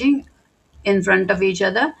fighting in front of each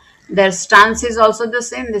other. Their stance is also the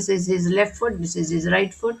same. This is his left foot. This is his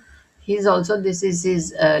right foot. This is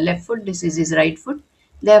his left foot. This is his right foot.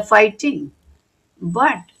 They are fighting.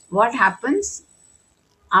 But what happens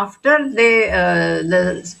after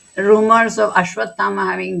the rumors of Ashwatthama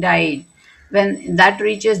having died, when that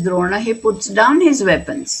reaches Drona, he puts down his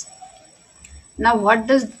weapons. Now what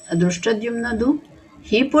does Drishtadyumna do?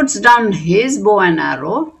 He puts down his bow and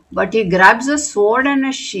arrow, but he grabs a sword and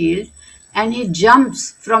a shield and he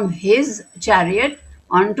jumps from his chariot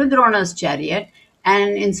onto Drona's chariot,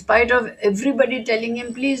 and in spite of everybody telling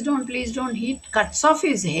him, please don't, he cuts off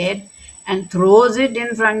his head and throws it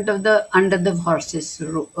in front of under the horse's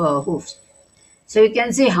hoofs. So you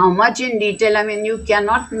can see how much in detail, I mean, you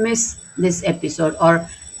cannot miss this episode or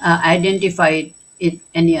identify it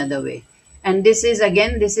any other way. And this is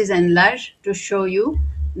enlarged to show you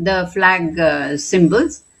the flag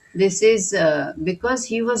symbols. This is because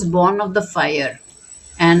he was born of the fire,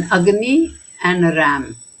 and Agni and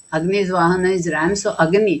Ram. Agni's Vahana is Ram, so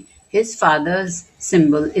Agni, his father's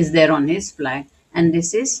symbol, is there on his flag, and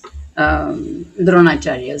this is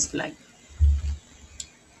Dronacharya's flag.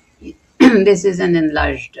 This is an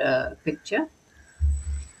enlarged picture.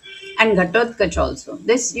 And Ghatotkač also.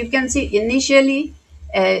 This you can see initially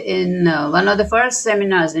in one of the first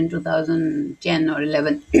seminars in 2010 or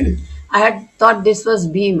 11. I had thought this was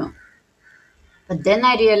Bhima. But then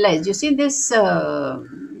I realized, you see, this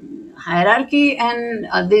hierarchy and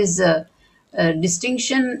this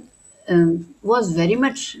distinction was very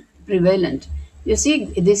much prevalent. You see,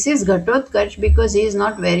 this is Ghatotkač because he is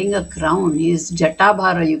not wearing a crown. He is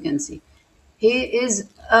Jatabhara, you can see. He is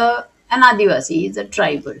an Adivasi, he is a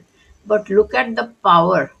tribal. But look at the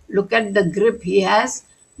power look at the grip. He has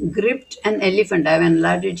gripped an elephant. I have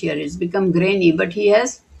enlarged it here. It's become grainy, but he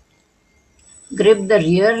has gripped the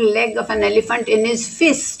rear leg of an elephant in his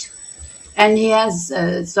fist, and he has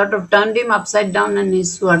sort of turned him upside down and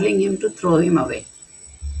is swirling him to throw him away.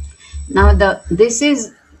 Now this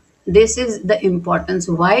is the importance.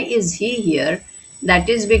 Why is he here? That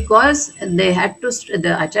is because they had to,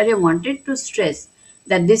 the Acharya wanted to stress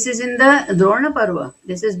that this is in the Drona Parva.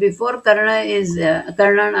 This is before Karna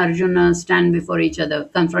and Arjuna stand before each other,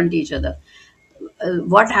 confront each other.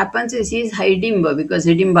 What happens is he is Hidimba, because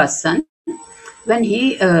Hidimba's son. When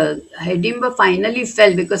Hidimba finally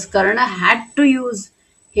fell, because Karna had to use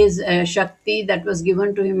his Shakti that was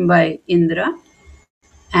given to him by Indra.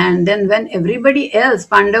 And then when everybody else,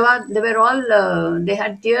 Pandava, they were all, they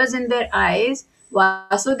had tears in their eyes.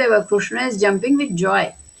 Vasudeva, Krishna is jumping with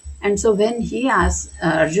joy. And so when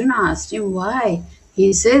Arjuna asked him why,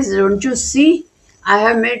 he says, don't you see, I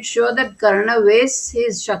have made sure that Karna wastes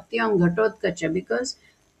his Shakti on Ghatotkacha, because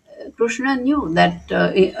Krishna knew that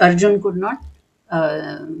Arjun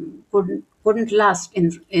uh, couldn't last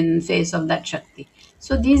in face of that Shakti.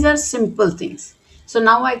 So these are simple things. So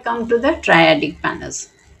now I come to the triadic panels.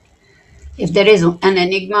 If there is an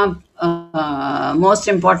enigma, most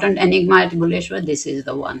important enigma at Bhuleshwar, this is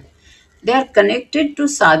the one. They are connected to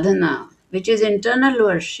sadhana, which is internal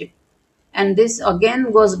worship. And this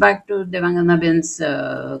again goes back to Devangana Ben's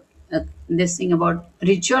this thing about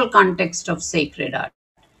ritual context of sacred art.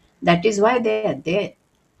 That is why they are there.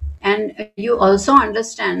 And you also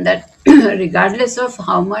understand that regardless of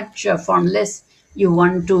how much formless you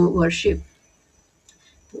want to worship,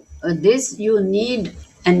 this you need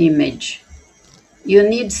an image. You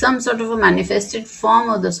need some sort of a manifested form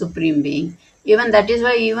of the Supreme Being. Even that is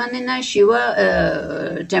why even in a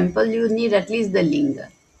Shiva temple, you need at least the linga.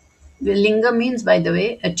 The linga means, by the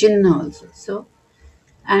way, a chinna also. So,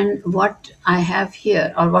 and what I have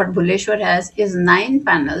here, or what Bhuleshwar has, is 9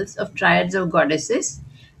 panels of triads of goddesses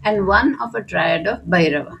and 1 of a triad of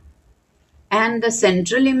Bhairava. And the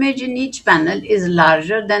central image in each panel is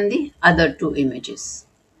larger than the other 2 images.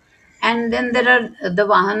 And then there are the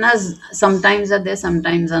Vahanas, sometimes are there,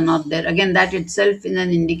 sometimes are not there. Again, that itself is an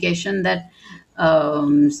indication that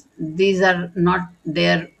these are not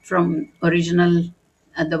there from original.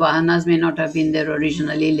 The Vahanas may not have been there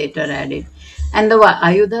originally, later added. And the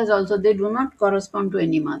Ayudhas also, they do not correspond to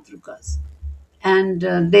any Matrukas. And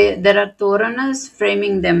there are Toranas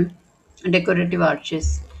framing them, decorative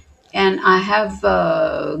arches. And I have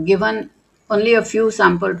given only a few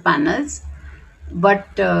sample panels, but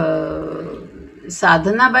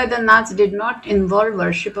sadhana by the Naths did not involve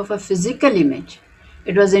worship of a physical image.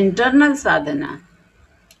 It was internal sadhana.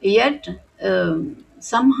 Yet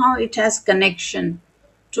somehow it has connection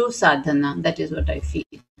to sadhana. That is what I feel.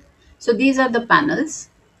 So these are the panels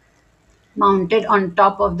mounted on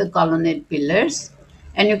top of the colonnade pillars.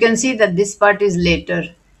 And you can see that this part is later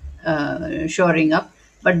shoring up,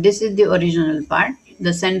 but this is the original part.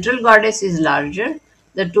 The central goddess is larger.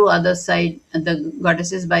 The 2 other side, the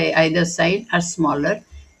goddesses by either side are smaller,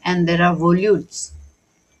 and there are volutes.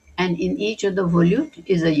 And in each of the volute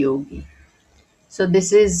is a yogi. So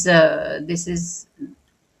this is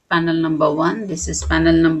panel number 1. This is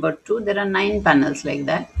panel number 2. There are 9 panels like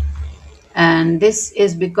that. And this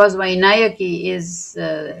is because Vainayaki is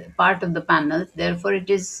part of the panel, therefore it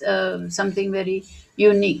is something very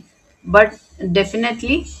unique. But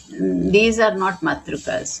definitely these are not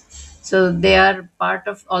Matrukas. So they are part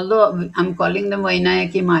of, although I'm calling them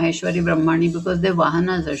Vainayaki, Maheshwari, Brahmani, because their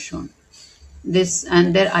Vahanas are shown. This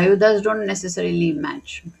and their Ayudhas don't necessarily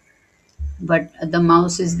match. But the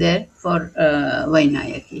mouse is there for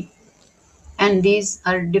Vainayaki. And these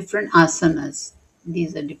are different asanas.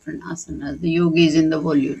 These are different asanas. The yogi is in the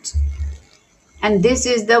volutes. And this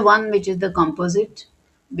is the one which is the composite,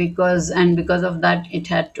 because of that it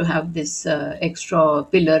had to have this extra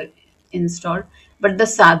pillar installed. But the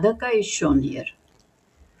sadhaka is shown here.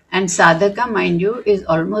 And sadhaka, mind you, is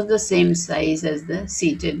almost the same size as the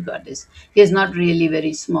seated goddess. He is not really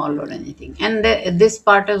very small or anything. And this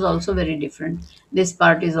part is also very different. This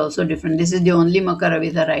part is also different. This is the only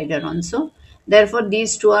Makaravida rider also. Therefore,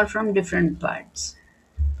 these 2 are from different parts.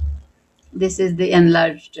 This is the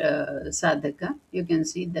enlarged sadhaka. You can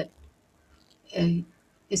see that.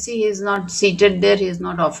 You see, he is not seated there. He is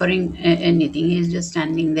not offering anything. He is just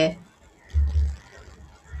standing there.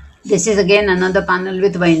 This is again another panel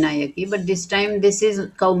with Vainayaki, but this time this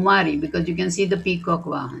is Kaumari, because you can see the peacock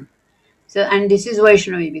Vahan. So, and this is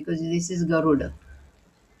Vaishnavi, because this is Garuda.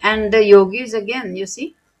 And the yogis again, you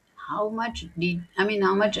see how much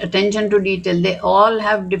how much attention to detail. They all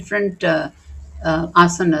have different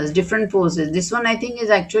asanas, different poses. This one I think is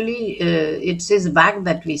actually it's his back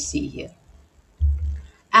that we see here.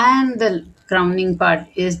 And the crowning part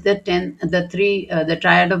is the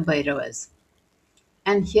triad of Bhairavas.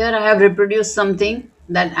 And here I have reproduced something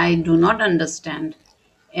that I do not understand.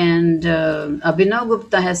 And Abhinav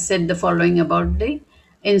Gupta has said the following about the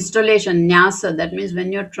installation, nyasa. That means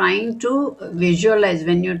when you're trying to visualize,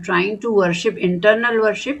 when you're trying to worship, internal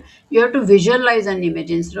worship, you have to visualize an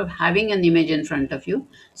image instead of having an image in front of you.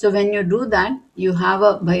 So when you do that, you have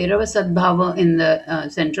a Bhairava Sadbhava in the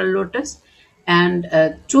central lotus, and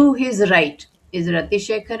to his right is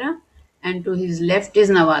Ratishekara, and to his left is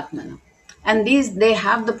Navatmana. And these, they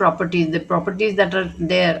have the properties that are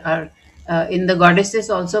there are in the goddesses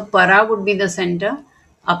also. Para would be the center,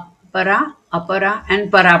 Appara, Apara,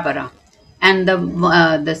 and Parapara. And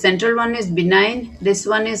the central one is benign. This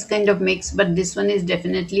one is kind of mixed, but this one is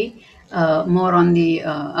definitely more on the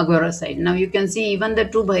Agora side. Now you can see even the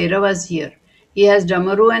two Bhairavas here. He has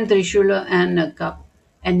Damaru and Trishula and a cup,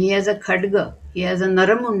 and he has a Khadga, he has a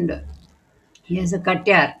Naramunda, he has a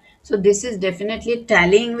Katyar. So this is definitely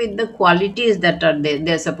tallying with the qualities that are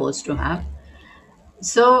they're supposed to have.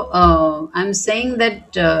 So I'm saying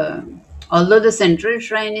that although the central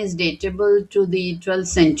shrine is datable to the 12th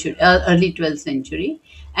century, early 12th century,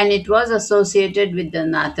 and it was associated with the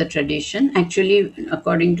Natha tradition. Actually,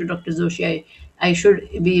 according to Dr. Joshi, I should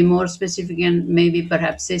be more specific and maybe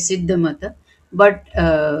perhaps say Siddha Mata. But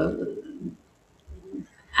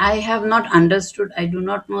I have not understood. I do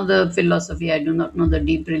not know the philosophy. I do not know the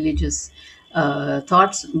deep religious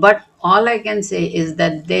thoughts. But all I can say is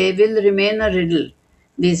that they will remain a riddle,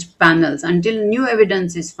 these panels, until new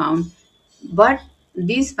evidence is found. But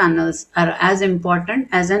these panels are as important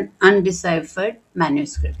as an undeciphered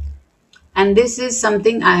manuscript. And this is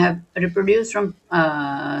something I have reproduced from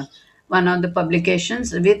one of the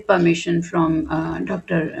publications with permission from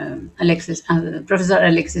Professor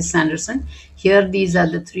Alexis Sanderson. Here, these are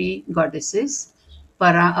the three goddesses,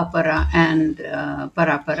 Para, Apara, and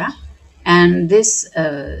Parapara. And this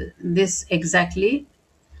exactly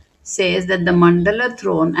says that the mandala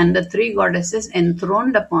throne and the three goddesses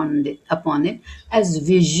enthroned upon it as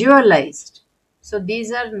visualized. So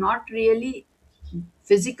these are not really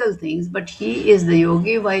physical things, but he is the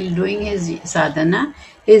yogi. While doing his sadhana,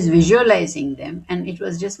 he is visualizing them. And it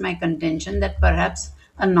was just my contention that perhaps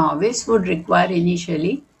a novice would require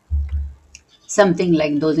initially something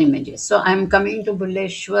like those images. So I'm coming to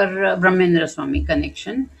Bhuleshwar Brahmendra Swami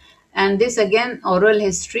connection. And this again, oral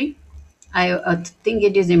history. I think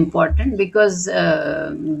it is important because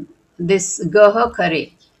this Gaha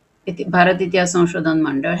Khare, Bharat Itihas Sanshadhan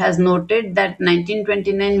Mandal, has noted that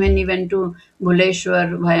 1929, when he went to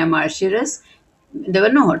Bhuleshwar via Marshiras, there were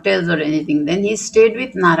no hotels or anything. Then he stayed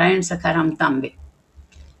with Narayan Sakharam Tambe.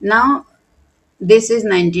 Now, this is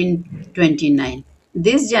 1929.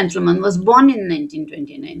 This gentleman was born in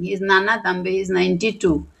 1929. He is Nana Tambe, he is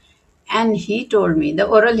 92. And he told me, the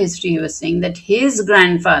oral history, he was saying that his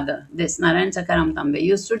grandfather, this Narayan Sakharam Tambe,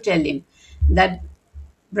 used to tell him that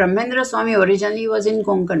Brahmendra Swami originally was in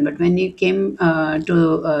Konkan, but when he came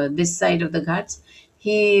to this side of the Ghats,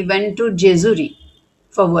 he went to Jezuri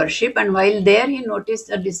for worship. And while there, he noticed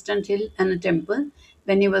a distant hill and a temple.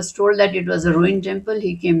 When he was told that it was a ruined temple,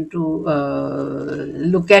 he came to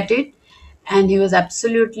look at it, and he was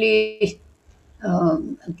absolutely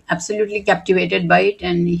captivated by it.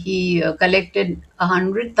 And he collected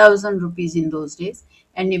 100,000 rupees in those days,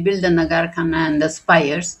 and he built the Nagar Khana and the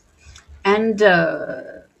spires. And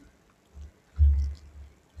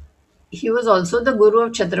he was also the guru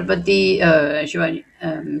of Chhatrapati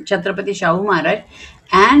Shahu Maharaj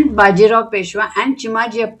and Bajirao Peshwa and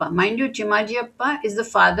Chimaji Appa. Mind you, Chimaji Appa is the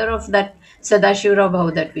father of that Sadashivara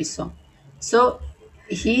Bhav that we saw. So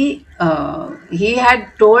he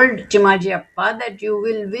had told Chimaji Appa that you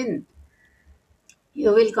will win,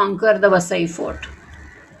 you will conquer the Vasai fort.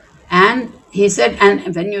 And he said,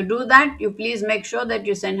 and when you do that, you please make sure that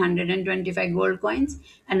you send 125 gold coins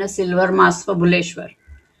and a silver mask for Bhuleshwar.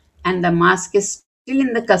 And the mask is still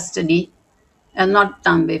in the custody, not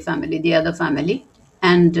Tambe family, the other family.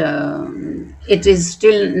 And it is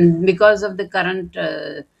still, because of the current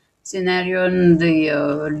scenario and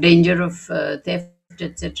the danger of theft,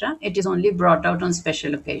 etc., it is only brought out on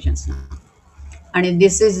special occasions now. And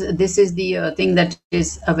this is the thing that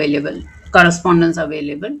is available, correspondence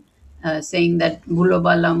available, saying that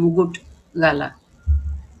Bhulobala Mugut Gala.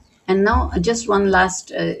 And now just one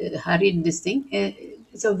last hurried this thing.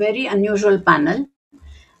 It's a very unusual panel.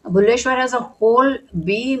 Bhuleshwar has a whole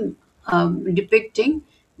beam depicting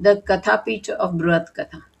the Katha Pita of Bruhat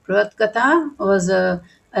Katha. Bruhat Katha was a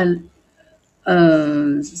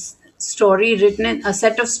story written in a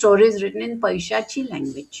set of stories written in Paishachi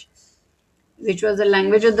language, which was the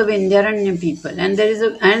language of the Vindhyaranya people. And there is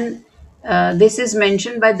a and this is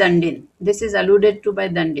mentioned by Dandin. This is alluded to by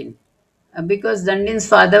Dandin. Because Dandin's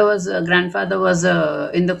father was grandfather was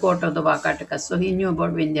in the court of the Vakataka, so he knew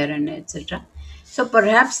about Vindhyaranya, etc. So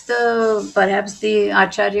perhaps the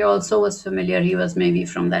Acharya also was familiar. He was maybe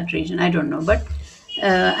from that region. I don't know, but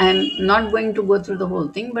I'm not going to go through the whole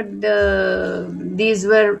thing. But these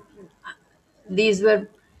were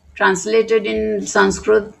translated in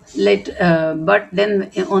Sanskrit late, but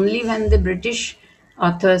then only when the British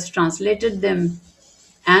authors translated them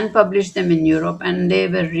and published them in Europe, and they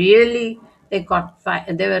were really they caught fire.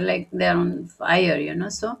 They were like they're on fire,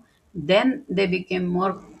 So then they became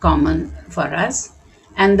more common for us.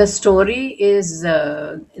 And the story is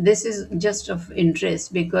this is just of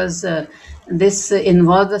interest because this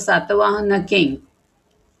involves the Satavahana king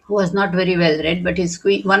who was not very well read, but his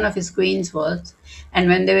queen, one of his queens was. And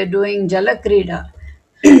when they were doing Jalakrida,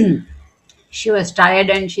 she was tired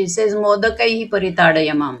and she says, Modakaihi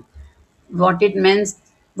paritadayamam. What it meant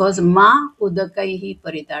was Ma udakaihi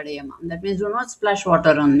paritadayamam. That means do not splash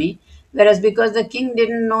water on me. Whereas because the king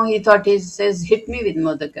didn't know, he thought he says, hit me with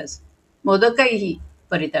modakas. Modakaihi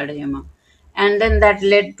paritadayamam. And then that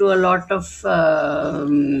led to a lot of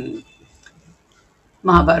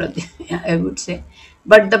Mahabharata, I would say.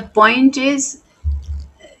 But the point is,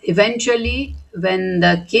 eventually, when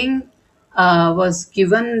the king was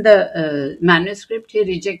given the manuscript, he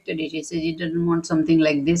rejected it. He said he didn't want something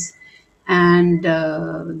like this. And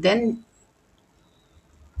then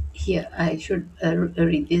here I should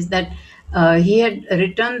read this, that he had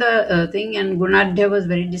written the thing, and Gunadhya was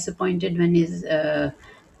very disappointed when his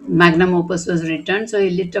magnum opus was returned. So he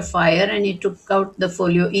lit a fire and he took out the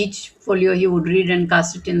folio. Each folio he would read and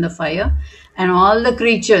cast it in the fire, and all the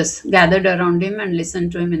creatures gathered around him and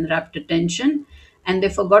listened to him in rapt attention, and they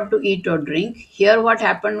forgot to eat or drink. Here what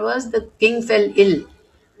happened was the king fell ill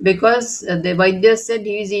because the Vaidya said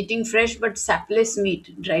he is eating fresh but sapless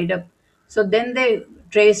meat, dried up. So then they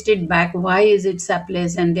traced it back. Why is it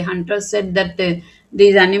sapless? And the hunters said that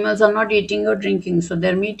these animals are not eating or drinking, so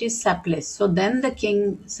their meat is sapless. So then the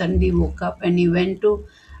king suddenly woke up and he went to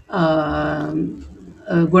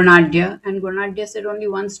Gunadhya, and Gunadhya said only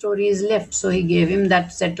one story is left. So he gave him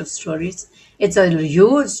that set of stories. It's a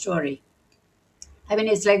huge story. I mean,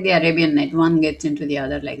 it's like the Arabian Night. One gets into the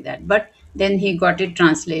other like that. But then he got it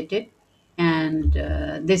translated, and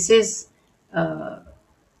this is.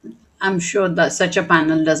 I'm sure that such a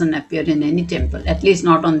panel doesn't appear in any temple, at least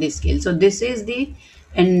not on this scale. So this is the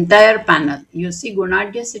entire panel. You see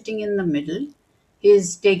Gunadhya sitting in the middle. He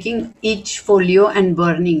is taking each folio and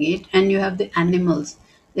burning it, and you have the animals.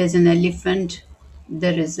 There's an elephant,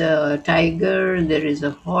 there is a tiger, there is a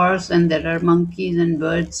horse, and there are monkeys and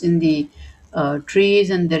birds in the trees,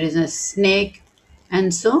 and there is a snake.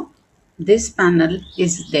 And so this panel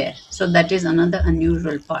is there. So that is another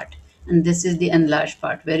unusual part. And this is the enlarged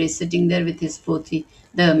part where he's sitting there with his pothi,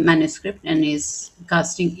 the manuscript, and he's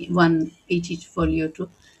casting each folio to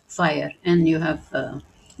fire. And you have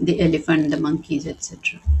the elephant, the monkeys,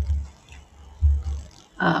 etc.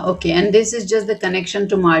 Okay, and this is just the connection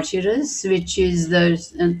to Marchiras, which is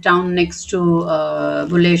the town next to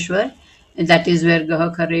Bhuleshwar. That is where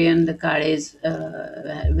Gahakhare and the Kades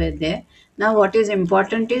were there. Now, what is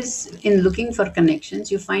important is in looking for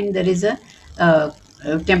connections, you find there is a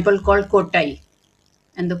temple called Kotai,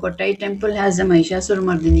 and the Kotai temple has a Mahishasura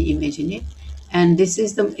image in it. And this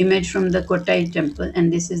is the image from the Kotai temple,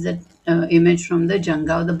 and this is the image from the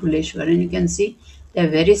Janga of the Bhuleshwar. And you can see they're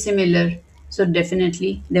very similar. So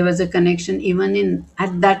definitely there was a connection even in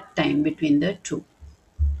at that time between the two.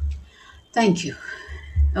 Thank you.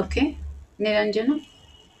 Okay, Niranjana.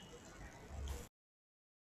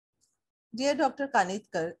 Dear Dr.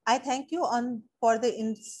 Kanitkar, I thank you for the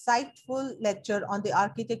insightful lecture on the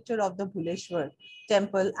architecture of the Bhuleshwar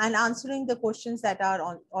temple and answering the questions that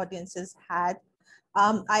our audiences had.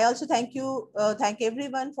 I also thank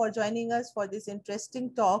everyone for joining us for this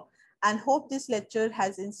interesting talk, and hope this lecture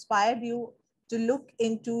has inspired you to look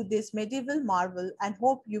into this medieval marvel, and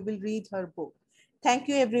hope you will read her book. Thank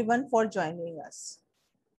you everyone for joining us.